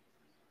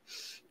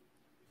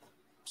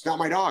 It's not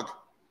my dog.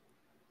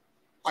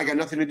 I got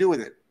nothing to do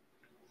with it.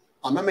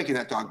 I'm not making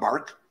that dog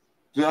bark.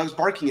 The dog's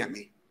barking at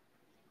me.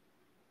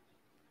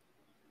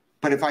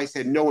 But if I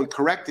said no and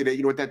corrected it,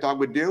 you know what that dog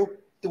would do?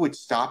 It would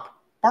stop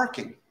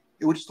barking.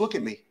 It would just look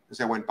at me as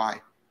I went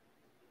by.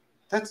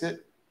 That's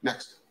it.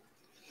 Next.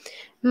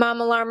 Mom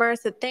Alarmer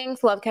said,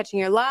 thanks. Love catching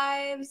your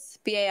lives.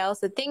 BAL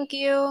said, thank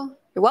you.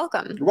 You're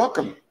welcome. You're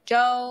welcome.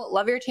 Joe,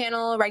 love your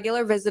channel.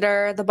 Regular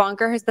visitor. The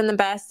bonker has been the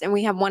best, and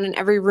we have one in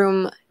every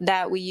room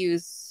that we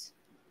use.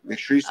 Make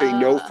sure you say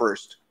no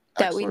first.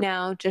 That Excellent. we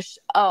now just,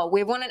 we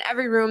have one in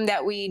every room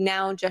that we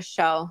now just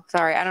show.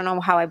 Sorry, I don't know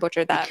how I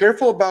butchered that. Be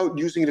careful about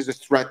using it as a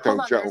threat, though,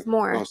 Hold on, Joe. there's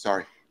more. Oh,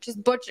 sorry.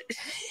 Just butchered.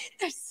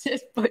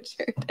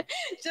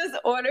 Just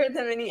order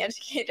the mini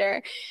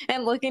educator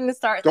and looking to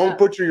start. Don't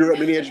butcher your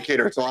mini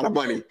educator. It's a lot of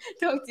money.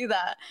 Don't do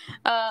that.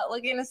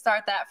 Looking to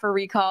start that for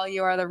recall.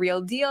 You are the real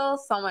deal.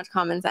 So much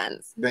common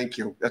sense. Thank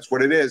you. That's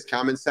what it is.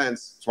 Common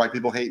sense. That's why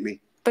people hate me.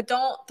 But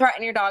don't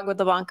threaten your dog with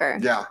the bonker.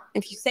 Yeah.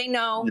 If you say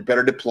no, you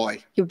better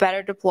deploy. You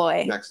better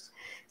deploy. Next.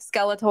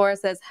 Skeletor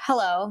says,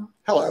 hello.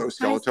 Hello,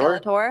 Skeletor. Hi,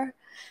 Skeletor.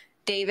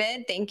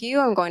 David, thank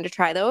you. I'm going to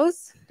try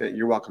those.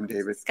 You're welcome,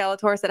 David.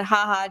 Skeletor said,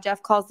 haha,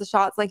 Jeff calls the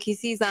shots like he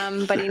sees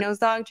them, but he knows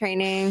dog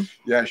training.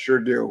 Yeah, sure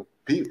do.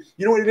 You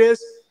know what it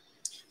is?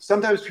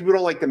 Sometimes people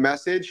don't like the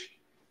message.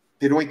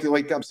 They don't like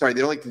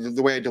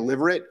the way I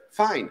deliver it.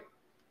 Fine.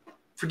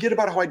 Forget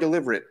about how I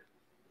deliver it.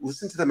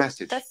 Listen to the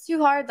message. That's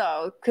too hard,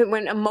 though.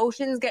 When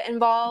emotions get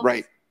involved,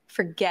 right?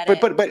 Forget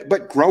it.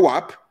 But grow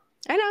up.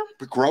 I know.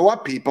 But grow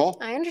up, people.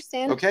 I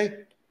understand. Okay?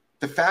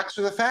 The facts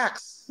are the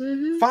facts.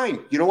 Mm-hmm.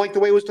 Fine. You don't like the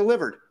way it was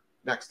delivered.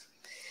 Next.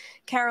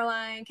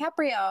 Caroline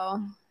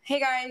Caprio. Hey,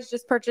 guys.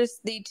 Just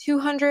purchased the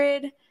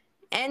 200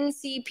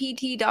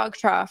 NCPT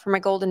Dogtra for my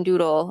golden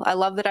doodle. I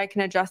love that I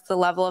can adjust the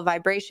level of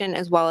vibration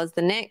as well as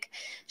the nick.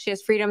 She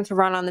has freedom to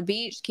run on the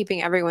beach,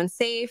 keeping everyone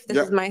safe. This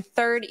is my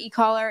third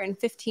e-collar in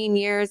 15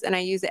 years, and I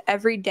use it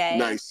every day.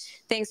 Nice.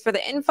 Thanks for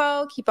the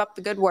info. Keep up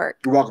the good work.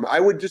 You're welcome. I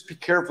would just be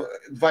careful.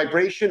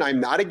 Vibration, I'm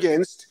not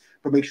against,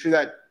 but make sure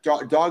that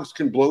dogs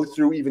can blow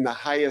through even the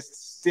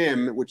highest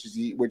stim, which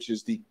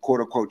is the quote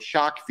unquote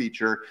shock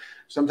feature.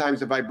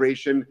 Sometimes the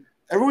vibration,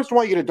 every once in a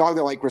while you get a dog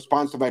that like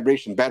responds to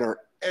vibration better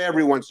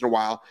every once in a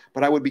while,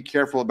 but I would be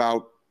careful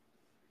about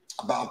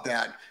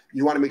that.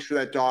 You want to make sure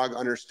that dog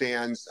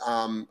understands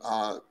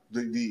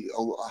the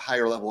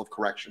higher level of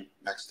correction.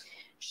 Next.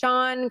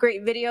 Sean,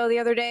 great video the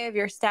other day of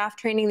your staff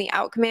training the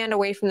out command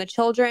away from the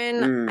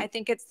children. I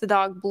think it's the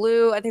dog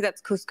Blue. I think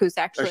that's Couscous,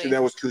 actually. Actually,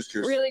 that was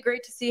Couscous. Really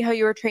great to see how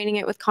you were training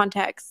it with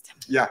context.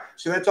 Yeah.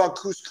 So that dog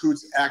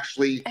Couscous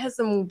actually it has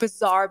some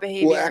bizarre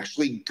behavior. Will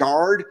actually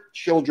guard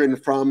children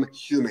from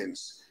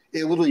humans.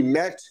 It literally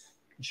met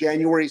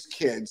January's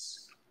kids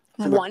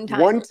one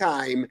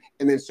time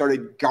and then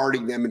started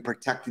guarding them and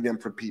protecting them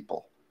from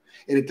people.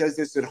 And it does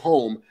this at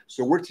home.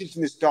 So we're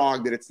teaching this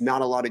dog that it's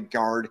not allowed to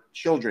guard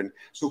children.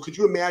 So could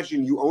you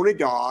imagine you own a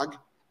dog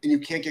and you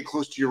can't get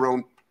close to your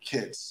own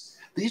kids?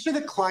 These are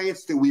the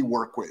clients that we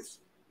work with.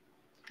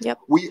 Yep.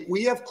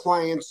 We have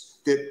clients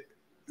that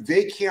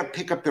they can't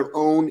pick up their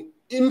own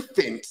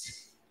infant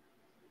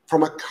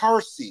from a car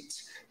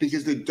seat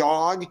because the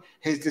dog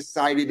has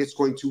decided it's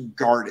going to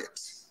guard it.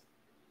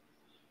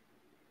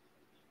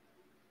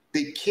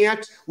 They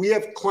can't, we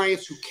have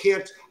clients who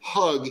can't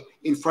hug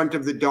in front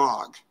of the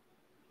dog.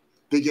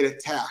 They get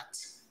attacked.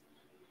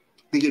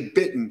 They get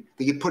bitten.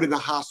 They get put in the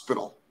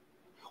hospital.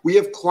 We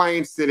have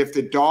clients that if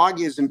the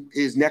dog is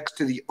next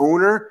to the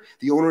owner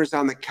is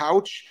on the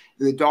couch,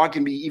 and the dog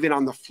can be even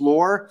on the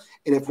floor.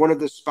 And if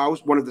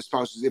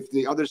if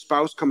the other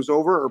spouse comes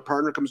over or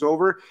partner comes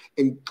over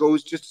and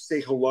goes just to say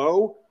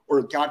hello,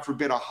 or God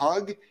forbid a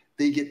hug,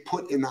 they get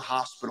put in the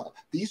hospital.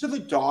 These are the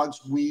dogs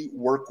we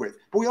work with.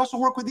 But we also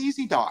work with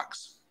easy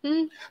dogs.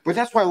 But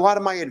that's why a lot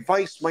of my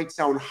advice might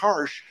sound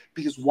harsh,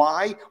 because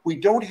why? We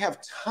don't have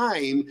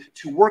time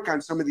to work on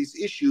some of these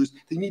issues.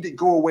 They need to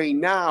go away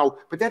now,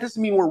 but that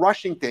doesn't mean we're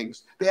rushing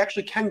things. They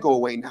actually can go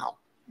away now.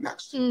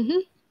 Next.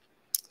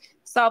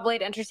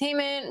 Sawblade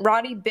Entertainment.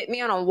 Roddy bit me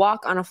on a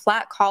walk on a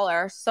flat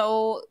collar.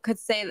 So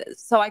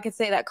I could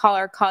say that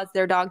collar caused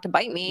their dog to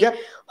bite me. Yep.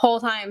 Whole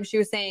time she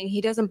was saying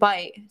he doesn't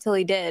bite till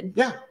he did.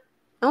 Yeah.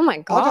 Oh my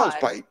God. All dogs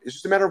bite. It's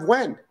just a matter of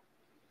when.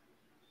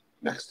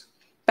 Next.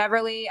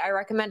 Beverly, I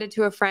recommended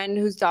to a friend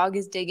whose dog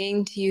is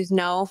digging to use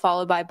no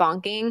followed by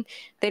bonking.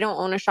 They don't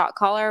own a shock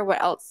collar.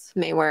 What else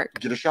may work?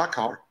 Get a shock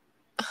collar.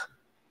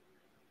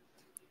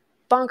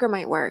 Bonker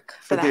might work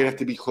for that. But they have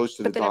to be close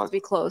to the dog. But they have to be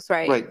close,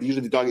 right? Right.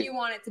 Usually the dog. You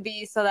want it to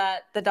be so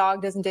that the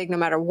dog doesn't dig no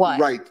matter what.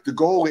 Right. The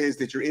goal is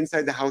that you're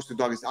inside the house. The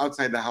dog is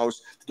outside the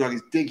house. The dog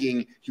is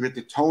digging. You hit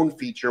the tone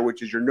feature,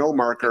 which is your no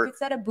marker. You could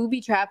set a booby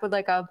trap with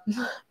like a,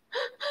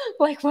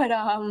 like what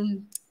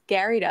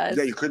Gary does.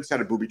 Yeah, you could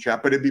set a booby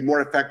trap, but it'd be more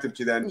effective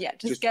to then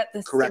just get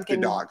this correct the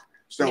dog.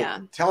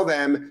 So tell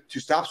them to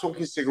stop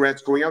smoking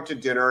cigarettes, going out to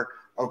dinner,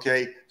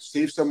 okay?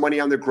 Save some money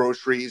on their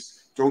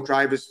groceries. Don't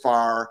drive as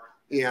far.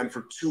 And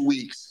for 2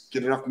 weeks,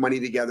 get enough money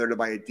together to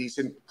buy a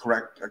decent,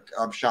 correct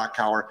shock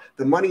collar.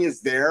 The money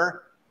is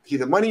there.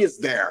 The money is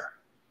there.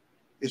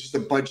 It's just a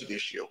budget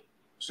issue.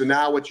 So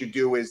now what you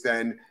do is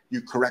then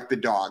you correct the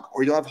dog,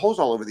 or you'll have holes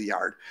all over the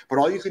yard. But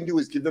all you can do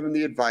is give them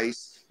the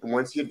advice. And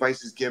once the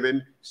advice is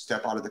given,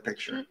 step out of the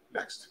picture.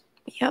 Next.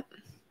 Yep.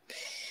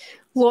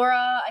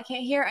 Laura, I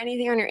can't hear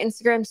anything on your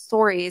Instagram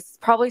stories.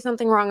 Probably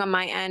something wrong on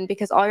my end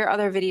because all your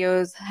other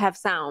videos have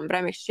sound, but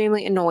I'm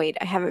extremely annoyed.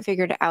 I haven't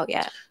figured it out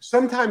yet.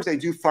 Sometimes I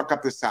do fuck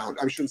up the sound.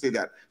 I shouldn't say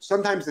that.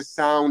 Sometimes the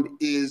sound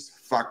is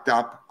fucked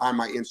up on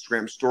my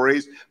Instagram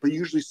stories, but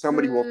usually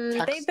somebody will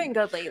text. They've been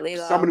good lately,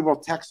 though. Somebody will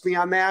text me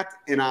on that,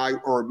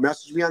 or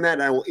message me on that,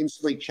 and I will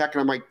instantly check,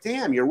 and I'm like,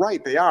 damn, you're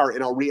right, they are,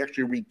 and I'll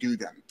actually redo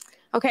them.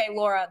 Okay,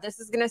 Laura, this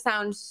is going to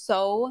sound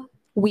so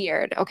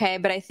weird, okay,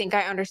 but I think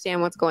I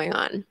understand what's going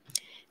on.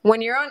 When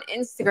you're on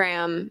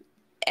Instagram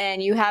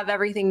and you have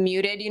everything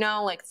muted,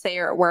 like say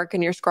you're at work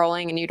and you're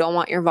scrolling and you don't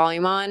want your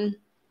volume on,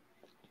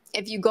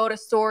 if you go to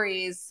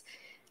stories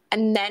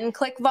and then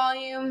click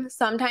volume,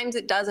 sometimes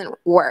it doesn't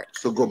work.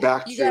 So go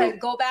back You gotta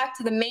go back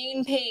to the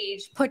main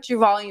page, put your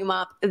volume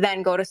up,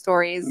 then go to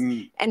stories.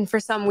 And for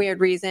some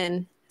weird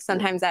reason,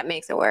 sometimes that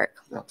makes it work.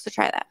 Yeah. So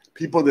try that.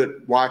 People that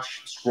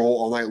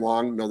scroll all night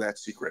long know that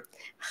secret.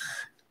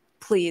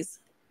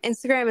 Please.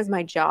 Instagram is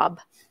my job.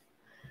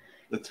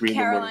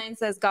 Caroline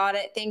says, got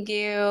it. Thank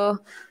you.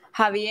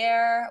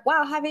 Javier.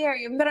 Wow, Javier,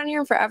 you haven't been on here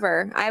in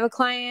forever. I have a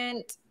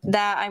client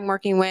that I'm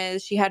working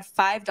with. She had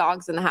 5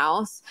 dogs in the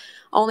house.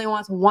 Only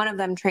wants one of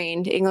them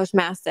trained, English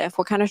Mastiff.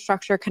 What kind of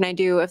structure can I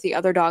do if the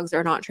other dogs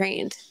are not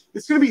trained?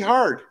 It's going to be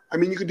hard. I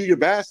mean, you can do your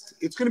best.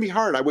 It's going to be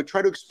hard. I would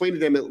try to explain to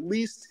them at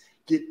least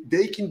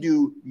they can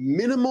do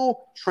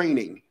minimal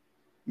training.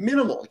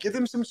 Minimal. Give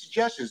them some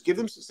suggestions.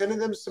 Send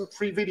them some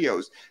free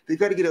videos. They've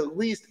got to get at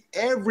least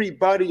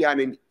everybody on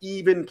an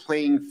even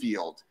playing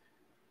field.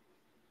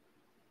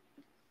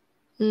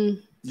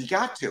 You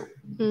got to.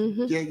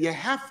 Yeah, you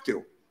have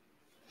to.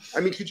 I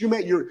mean, could you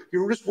imagine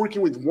you're just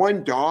working with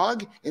one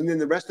dog and then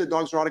the rest of the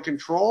dogs are out of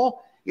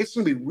control? It's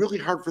going to be really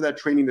hard for that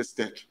training to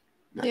stick.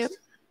 Next.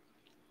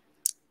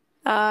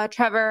 Yep.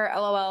 Trevor,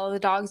 LOL, the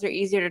dogs are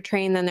easier to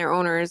train than their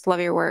owners.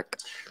 Love your work.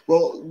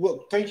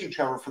 Well, thank you,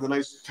 Trevor, for the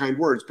nice, kind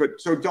words. But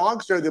so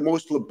dogs are the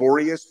most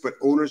laborious, but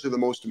owners are the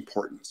most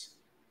important.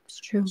 It's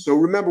true. So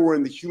remember, we're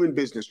in the human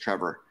business,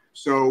 Trevor.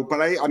 So,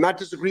 but I'm not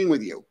disagreeing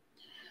with you.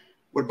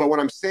 But what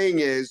I'm saying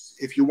is,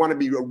 if you want to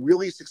be a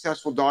really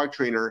successful dog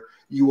trainer,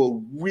 you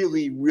will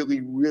really,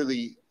 really,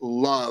 really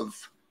love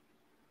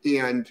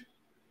and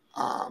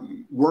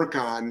work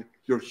on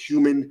your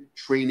human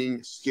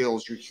training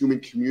skills, your human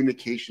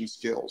communication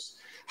skills,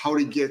 how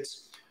to get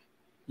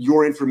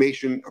your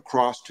information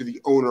across to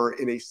the owner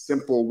in a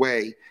simple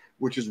way,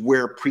 which is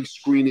where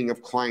pre-screening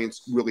of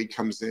clients really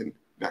comes in.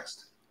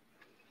 Next.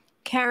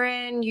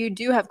 Karen, you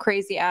do have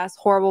crazy ass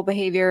horrible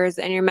behaviors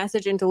and your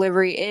message and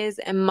delivery is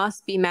and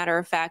must be matter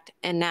of fact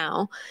and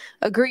now.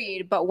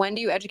 Agreed, but when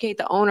do you educate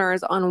the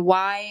owners on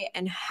why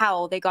and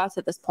how they got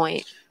to this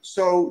point?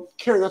 So,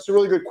 Karen, that's a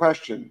really good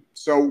question.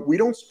 So we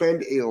don't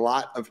spend a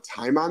lot of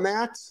time on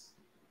that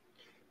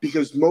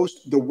because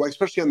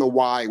especially on the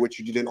why, which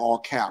you did in all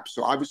caps.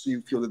 So obviously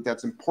you feel that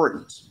that's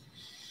important.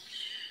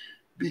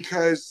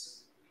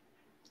 Because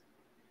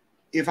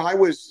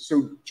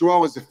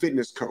Joelle is a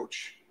fitness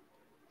coach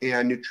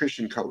and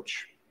nutrition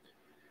coach.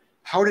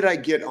 How did I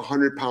get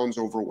 100 pounds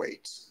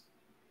overweight?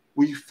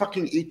 Well, you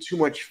fucking ate too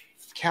much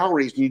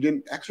calories and you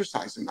didn't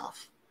exercise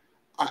enough.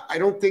 I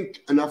don't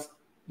think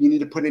you need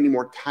to put any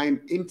more time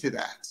into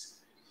that.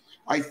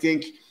 I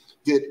think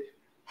that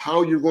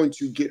how you're going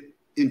to get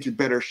into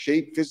better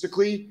shape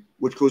physically,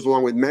 which goes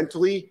along with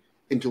mentally,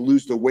 and to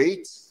lose the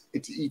weight,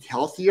 and to eat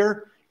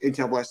healthier, and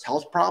to have less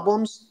health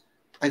problems,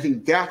 I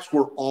think that's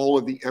where all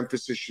of the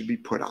emphasis should be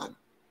put on.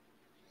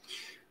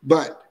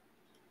 But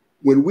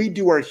when we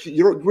do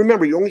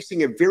remember, you're only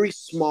seeing a very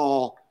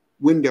small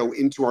window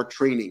into our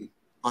training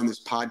on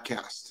this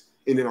podcast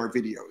and in our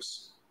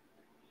videos.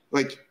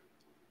 Like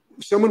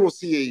someone will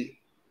see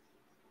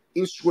a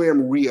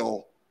Instagram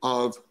reel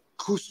of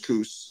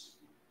couscous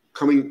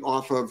coming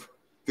off of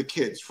the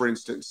kids, for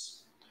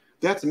instance.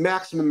 That's a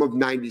maximum of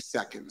 90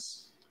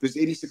 seconds. There's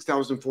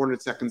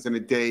 86,400 seconds in a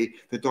day.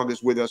 The dog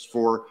is with us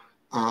for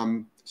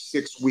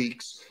 6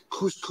 weeks.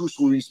 Couscous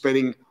will be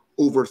spending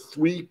over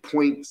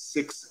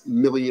 3.6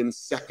 million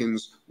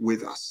seconds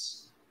with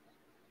us.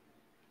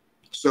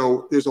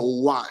 So there's a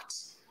lot.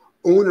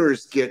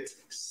 Owners get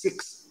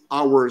 6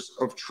 hours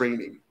of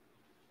training.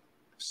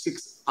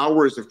 6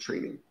 hours of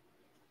training.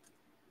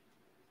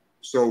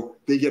 So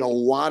they get a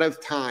lot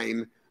of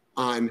time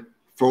on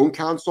phone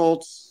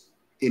consults,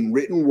 in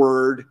written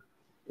word,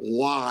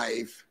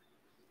 live,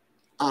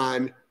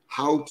 on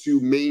how to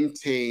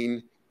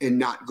maintain and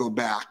not go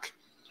back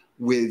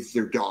with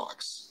their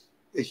dogs.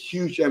 A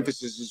huge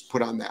emphasis is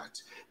put on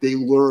that. They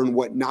learn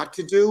what not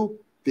to do.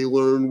 They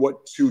learn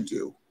what to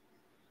do.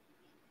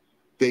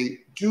 They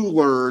do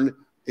learn,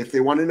 if they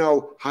want to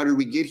know, how did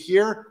we get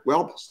here?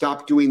 Well,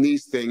 stop doing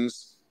these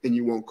things and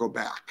you won't go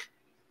back.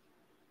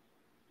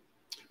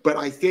 But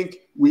I think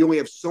we only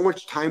have so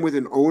much time with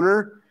an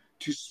owner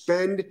to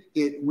spend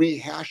it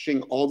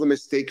rehashing all the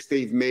mistakes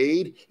they've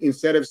made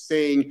instead of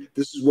saying,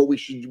 this is what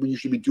you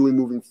should be doing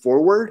moving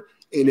forward.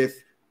 And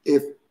if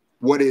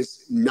what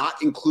is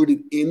not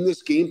included in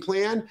this game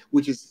plan,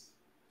 which is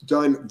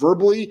done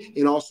verbally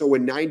and also a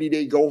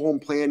 90-day go-home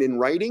plan in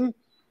writing,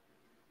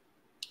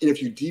 and if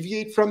you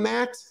deviate from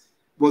that,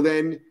 well,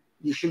 then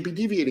you shouldn't be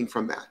deviating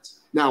from that.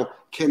 Now,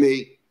 can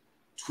they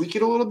tweak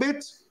it a little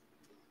bit?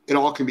 It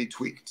all can be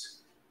tweaked.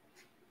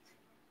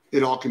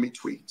 It all can be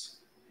tweaked.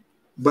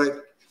 But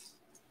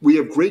we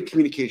have great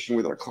communication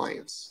with our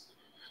clients.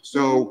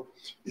 So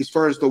as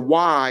far as the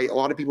why, a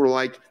lot of people are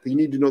like, you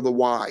need to know the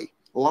why.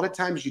 A lot of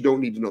times you don't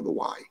need to know the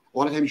why. A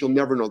lot of times you'll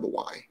never know the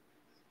why.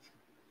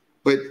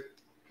 But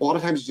a lot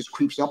of times it just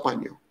creeps up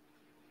on you.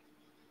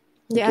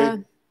 Yeah.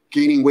 Okay?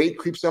 Gaining weight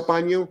creeps up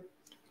on you.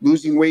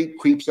 Losing weight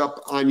creeps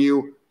up on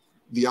you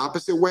the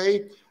opposite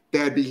way.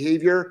 Bad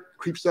behavior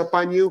creeps up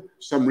on you.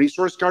 Some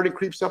resource guarding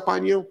creeps up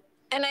on you.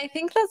 And I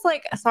think that's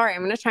sorry,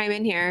 I'm going to chime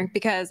in here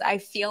because I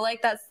feel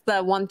like that's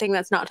the one thing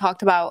that's not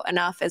talked about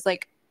enough is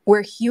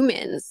we're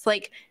humans.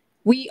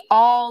 We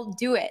all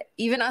do it.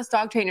 Even us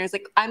dog trainers.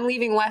 I'm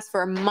leaving Wes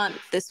for a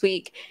month this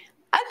week.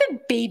 I've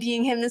been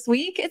babying him this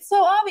week. It's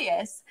so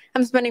obvious.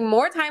 I'm spending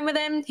more time with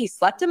him. He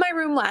slept in my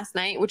room last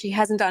night, which he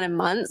hasn't done in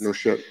months. No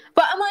shit.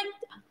 But I'm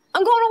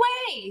I'm going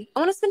away. I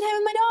want to spend time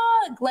with my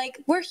dog.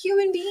 We're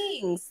human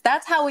beings.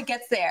 That's how it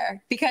gets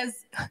there because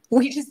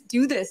we just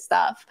do this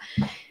stuff.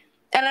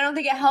 And I don't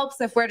think it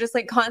helps if we're just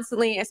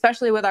constantly,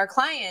 especially with our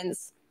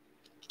clients,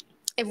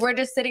 if we're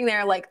just sitting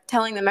there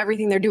telling them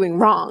everything they're doing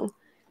wrong.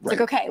 It's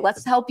right. Okay,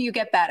 let's help you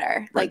get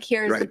better. Right.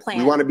 Here's the plan.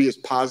 We want to be as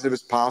positive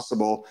as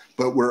possible,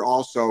 but we're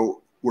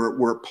also,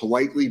 we're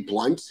politely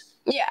blunt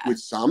with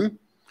some,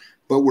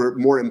 but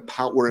we're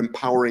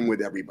empowering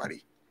with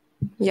everybody.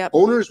 Yep.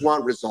 Owners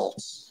want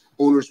results.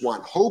 Owners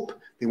want hope.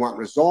 They want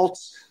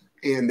results.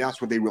 And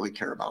that's what they really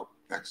care about.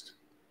 Next.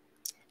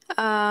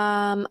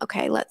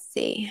 Okay, let's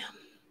see.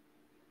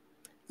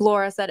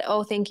 Laura said,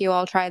 oh, thank you.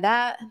 I'll try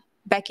that.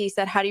 Becky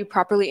said, how do you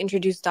properly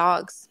introduce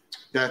dogs?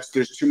 There's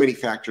too many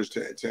factors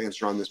to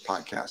answer on this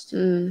podcast.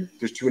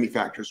 There's too many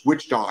factors.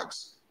 Which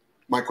dogs?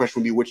 My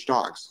question would be which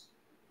dogs,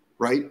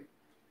 right?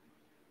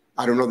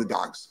 I don't know the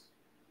dogs.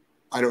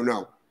 I don't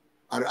know.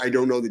 I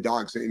don't know the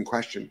dogs in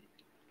question.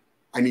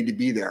 I need to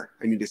be there.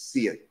 I need to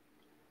see it.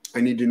 I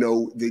need to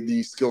know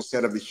the skill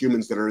set of the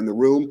humans that are in the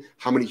room,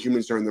 how many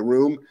humans are in the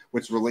room,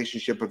 what's the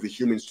relationship of the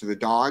humans to the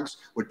dogs,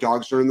 what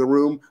dogs are in the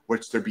room,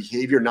 what's their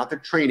behavior, not their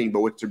training, but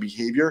what's their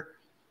behavior.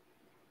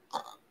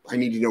 I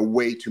need to know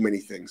way too many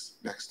things.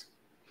 Next.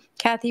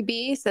 Kathy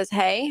B says,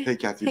 hey. Hey,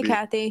 Kathy Hey, B.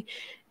 Kathy.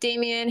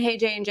 Damien, hey,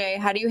 J&J.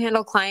 How do you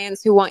handle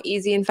clients who want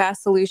easy and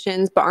fast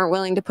solutions but aren't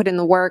willing to put in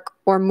the work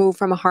or move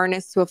from a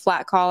harness to a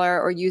flat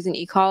collar or use an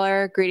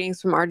e-collar?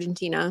 Greetings from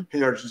Argentina.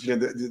 Hey,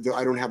 Argentina.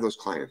 I don't have those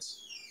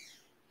clients.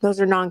 Those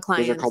are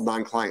non-clients. Those are called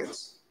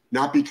non-clients.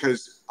 Not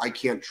because I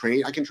can't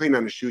train. I can train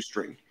on a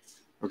shoestring,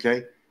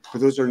 okay?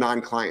 But those are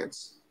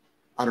non-clients.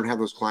 I don't have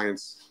those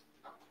clients.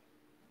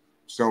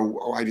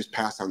 So I just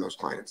pass on those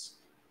clients.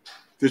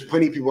 There's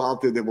plenty of people out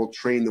there that will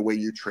train the way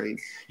you train.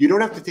 You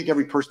don't have to take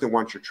every person that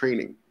wants your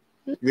training.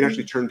 You can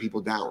actually turn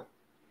people down.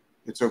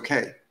 It's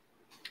okay.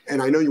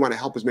 And I know you want to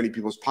help as many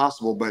people as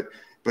possible, but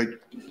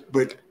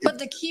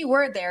the key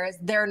word there is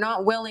they're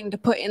not willing to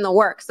put in the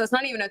work. So it's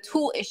not even a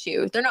tool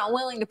issue. They're not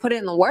willing to put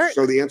in the work.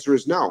 So the answer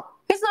is no.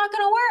 It's not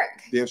going to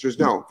work. The answer is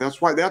no.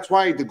 That's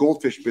why the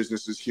goldfish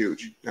business is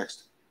huge.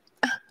 Next.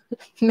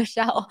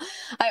 Michelle,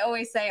 I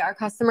always say our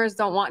customers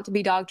don't want to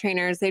be dog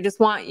trainers. They just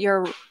want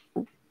your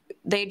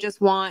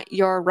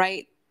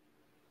right,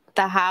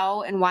 the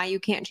how and why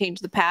you can't change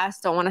the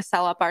past. Don't want to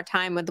sell up our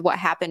time with what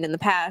happened in the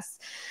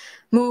past.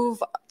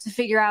 Move to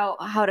figure out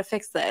how to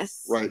fix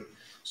this. Right.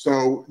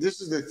 So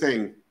this is the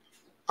thing.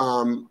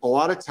 A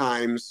lot of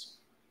times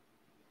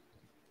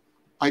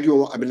I do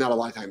a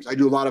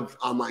lot of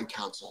online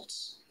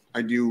consults.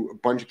 I do a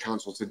bunch of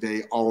consults a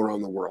day all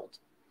around the world.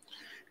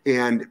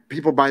 And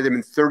people buy them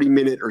in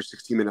 30-minute or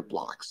 60-minute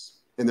blocks.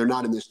 And they're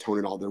not in this tone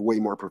at all. They're way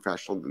more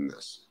professional than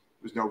this.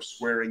 There's no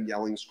swearing,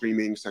 yelling,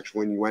 screaming,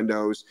 sexual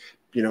innuendos.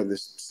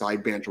 This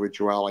side banter with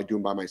Joelle, I do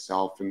them by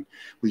myself. And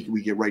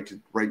we get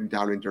right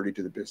down and dirty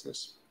to the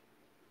business.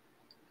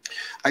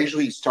 I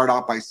usually start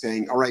out by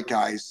saying, all right,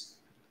 guys,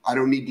 I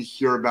don't need to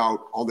hear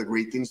about all the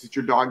great things that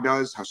your dog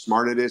does, how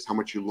smart it is, how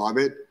much you love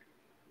it.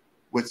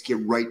 Let's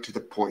get right to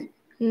the point.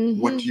 Mm-hmm.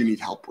 What do you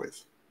need help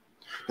with?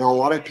 Now, a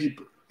lot of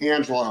people,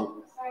 Angela,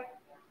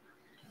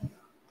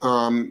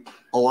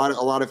 a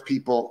lot of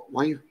people,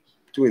 why are you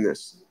doing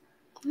this?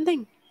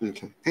 Nothing.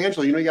 Okay. Hey,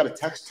 Angela, you got a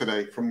text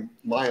today from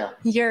Maya.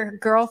 Your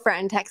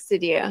girlfriend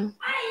texted you.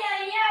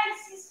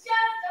 She's just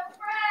a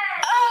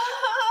friend.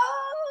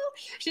 Oh,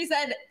 she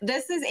said,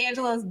 this is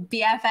Angela's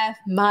BFF,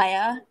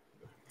 Maya.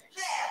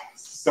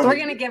 So we're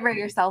going to give her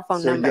your cell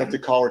phone number. So you have to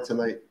call her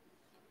tonight.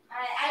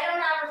 I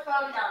don't have her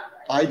phone number.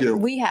 I do.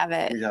 We have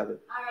it. We have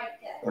it. All right,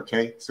 good.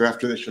 Okay. So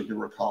after this, she'll give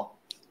her a call.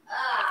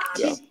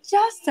 She's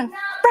just a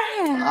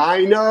friend.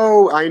 I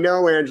know,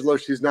 Angela.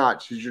 She's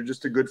not. You're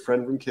just a good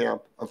friend from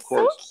camp, of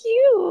course. So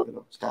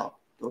cute. Stop.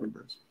 Don't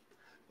embarrass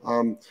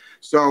me.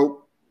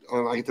 So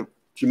I get to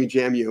Jimmy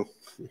Jam you.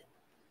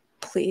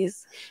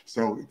 Please.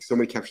 So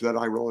somebody capture that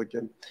eye roll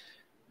again.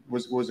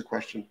 What was the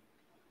question?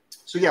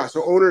 So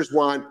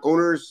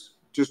owners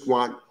just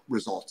want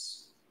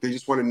results. They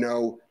just want to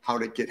know how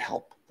to get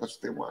help. That's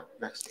what they want.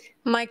 Next.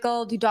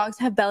 Michael, do dogs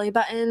have belly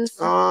buttons?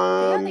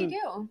 Yeah, they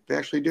do. They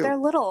actually do. They're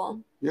little.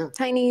 Yeah.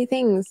 Tiny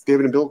things. They have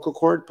an umbilical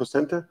cord,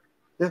 placenta.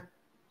 Yeah.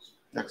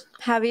 Next.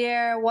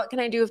 Javier, what can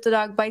I do if the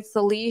dog bites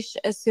the leash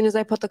as soon as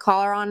I put the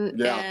collar on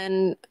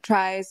and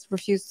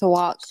refuses to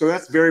walk? So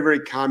that's very, very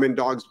common.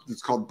 Dogs,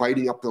 it's called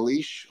biting up the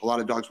leash. A lot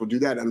of dogs will do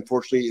that.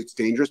 Unfortunately, it's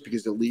dangerous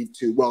because it leads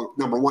to,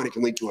 number one, it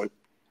can lead to a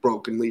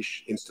broken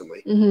leash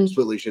instantly,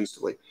 split leash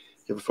instantly.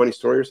 You have a funny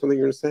story or something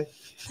you're going to say?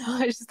 No,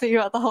 I was just thinking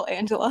about the whole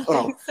Angela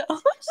thing.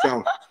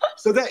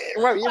 So that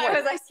why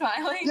was I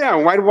smiling? Yeah,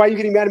 why are you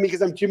getting mad at me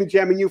because I'm Jimmy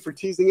jamming you for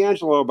teasing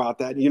Angelo about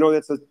that?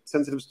 That's a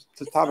sensitive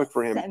topic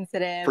for him.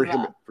 Sensitive. For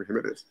him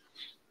it is.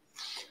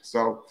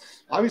 So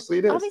obviously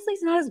it is. Obviously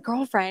it's not his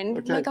girlfriend.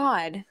 Okay. Oh my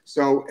God.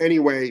 So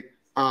anyway,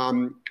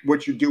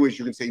 what you do is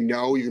you can say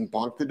no. You can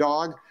bonk the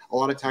dog. A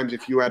lot of times,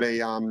 if you had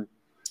a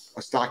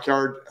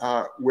stockyard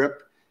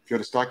whip,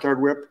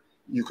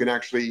 you can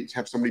actually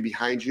have somebody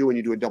behind you and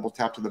you do a double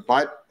tap to the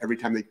butt every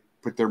time they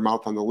put their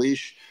mouth on the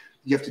leash.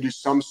 You have to do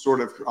some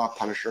sort of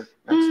punisher.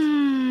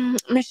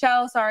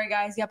 Michelle, sorry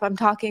guys. Yep, I'm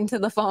talking to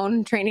the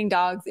phone, training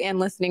dogs and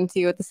listening to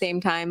you at the same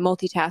time.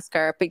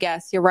 Multitasker. But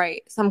yes, you're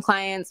right. Some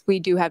clients, we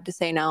do have to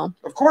say no.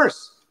 Of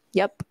course.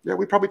 Yep. Yeah,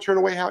 we probably turn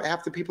away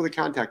half the people that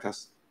contact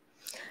us.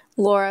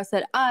 Laura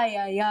said,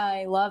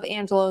 I love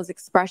Angelo's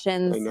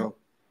expressions. I know.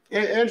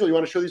 Angela, you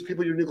want to show these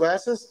people your new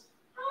glasses?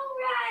 All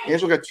right.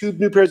 Angela got 2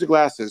 new pairs of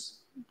glasses.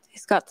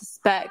 He's got the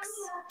specs.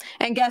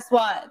 And guess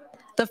what?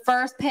 The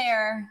first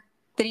pair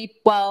that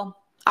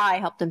I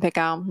helped him pick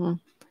out.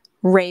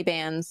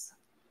 Ray-Bans.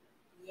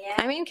 Yeah. Yeah.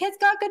 I mean, kids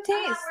got good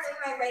taste.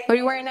 What are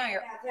you wearing now?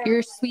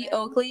 Your sweet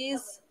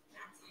Oakleys?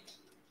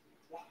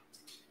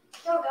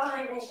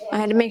 I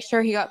had to make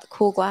sure he got the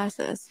cool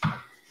glasses.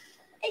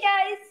 Hey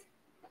guys.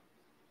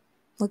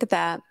 Look at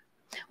that.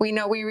 We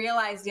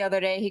realized the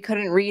other day he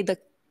couldn't read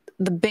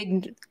the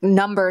big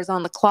numbers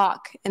on the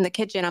clock in the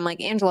kitchen. I'm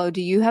like, Angelo,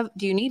 do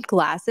you need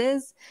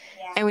glasses?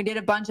 Yeah. And we did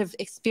a bunch of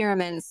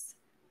experiments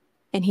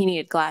and he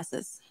needed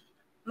glasses.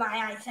 My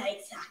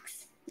eyesight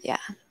sucks. Yeah.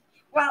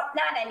 Well,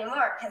 not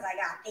anymore because I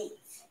got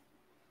these.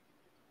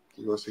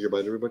 You want to say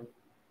goodbye to everybody?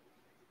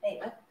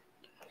 Baby.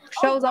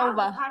 Show's wow, over.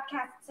 The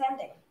podcast's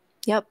ending.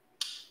 Yep.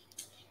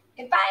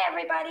 Goodbye,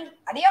 everybody.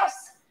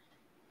 Adios.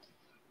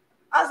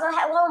 Also,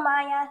 hello,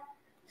 Maya.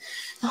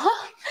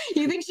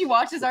 You think she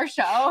watches our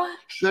show?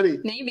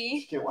 Shitty. Maybe.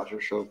 She can't watch our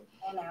show.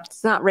 I know.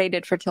 It's not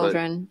rated for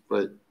children.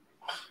 Right.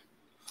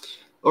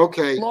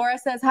 Okay. Laura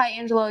says, hi,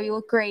 Angelo. You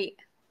look great.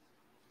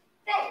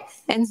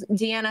 Thanks. And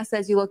Deanna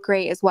says you look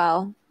great as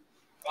well.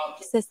 Thank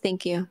you. Says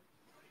thank you.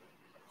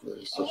 And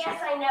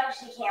yes, I know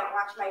she can't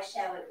watch my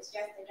show. It was just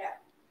a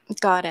joke.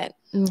 Got it.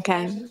 Okay.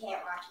 I know she can't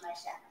watch my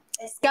show.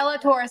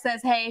 Skeletor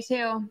says hey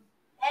too.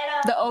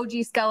 Hello. The OG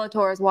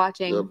Skeletor is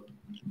watching. Yep.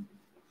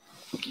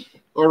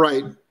 All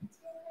right.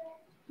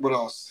 What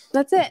else?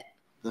 That's it.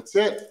 That's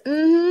it.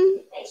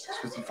 Mm-hmm.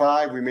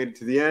 55. We made it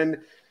to the end.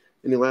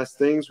 Any last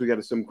things? We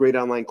got some great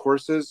online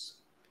courses.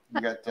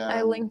 We got.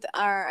 I linked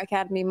our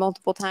academy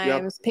multiple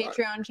times. Yep.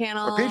 Patreon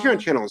channel. Our Patreon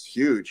channel is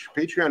huge.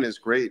 Patreon is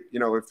great. You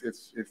know,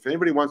 if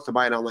anybody wants to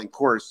buy an online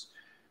course,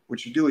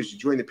 what you do is you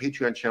join the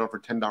Patreon channel for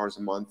 $10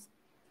 a month.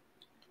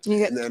 You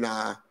get, and then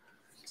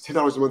it's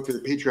 $10 a month for the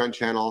Patreon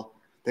channel.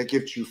 That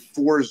gives you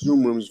 4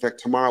 Zoom rooms. In fact,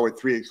 tomorrow at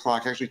 3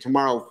 o'clock. Actually,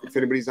 tomorrow, if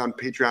anybody's on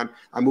Patreon,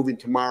 I'm moving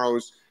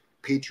tomorrow's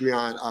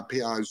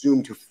Patreon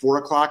Zoom to 4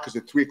 o'clock because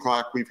at 3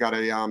 o'clock we've got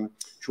a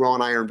Joel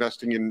and I are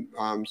investing in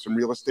some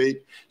real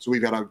estate, so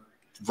we've got a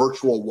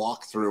virtual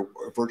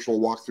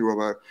walkthrough of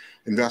a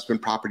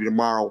investment property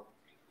tomorrow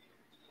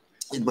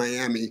in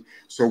Miami.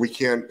 So we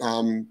can't.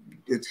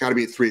 It's got to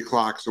be at 3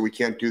 o'clock, so we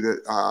can't do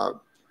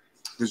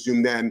the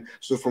Zoom then.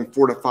 So from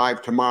 4 to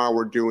 5 tomorrow,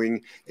 we're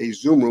doing a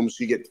Zoom room.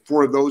 So you get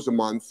 4 of those a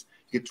month.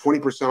 You get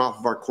 20% off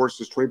of our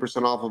courses,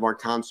 20% off of our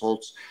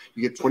consults.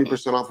 You get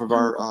 20% off of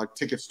our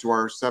tickets to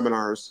our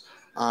seminars.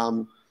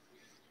 You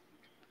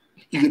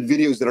get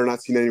videos that are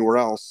not seen anywhere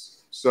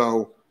else.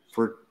 So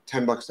for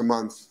 $10 a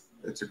month,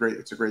 it's a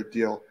great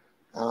deal.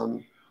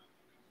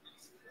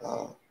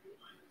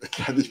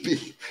 Kathy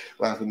B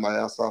laughing my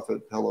ass off at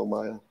hello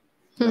Maya.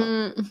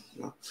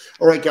 Yeah.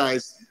 All right,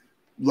 guys.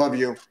 Love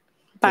you.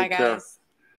 bye, Take care. guys.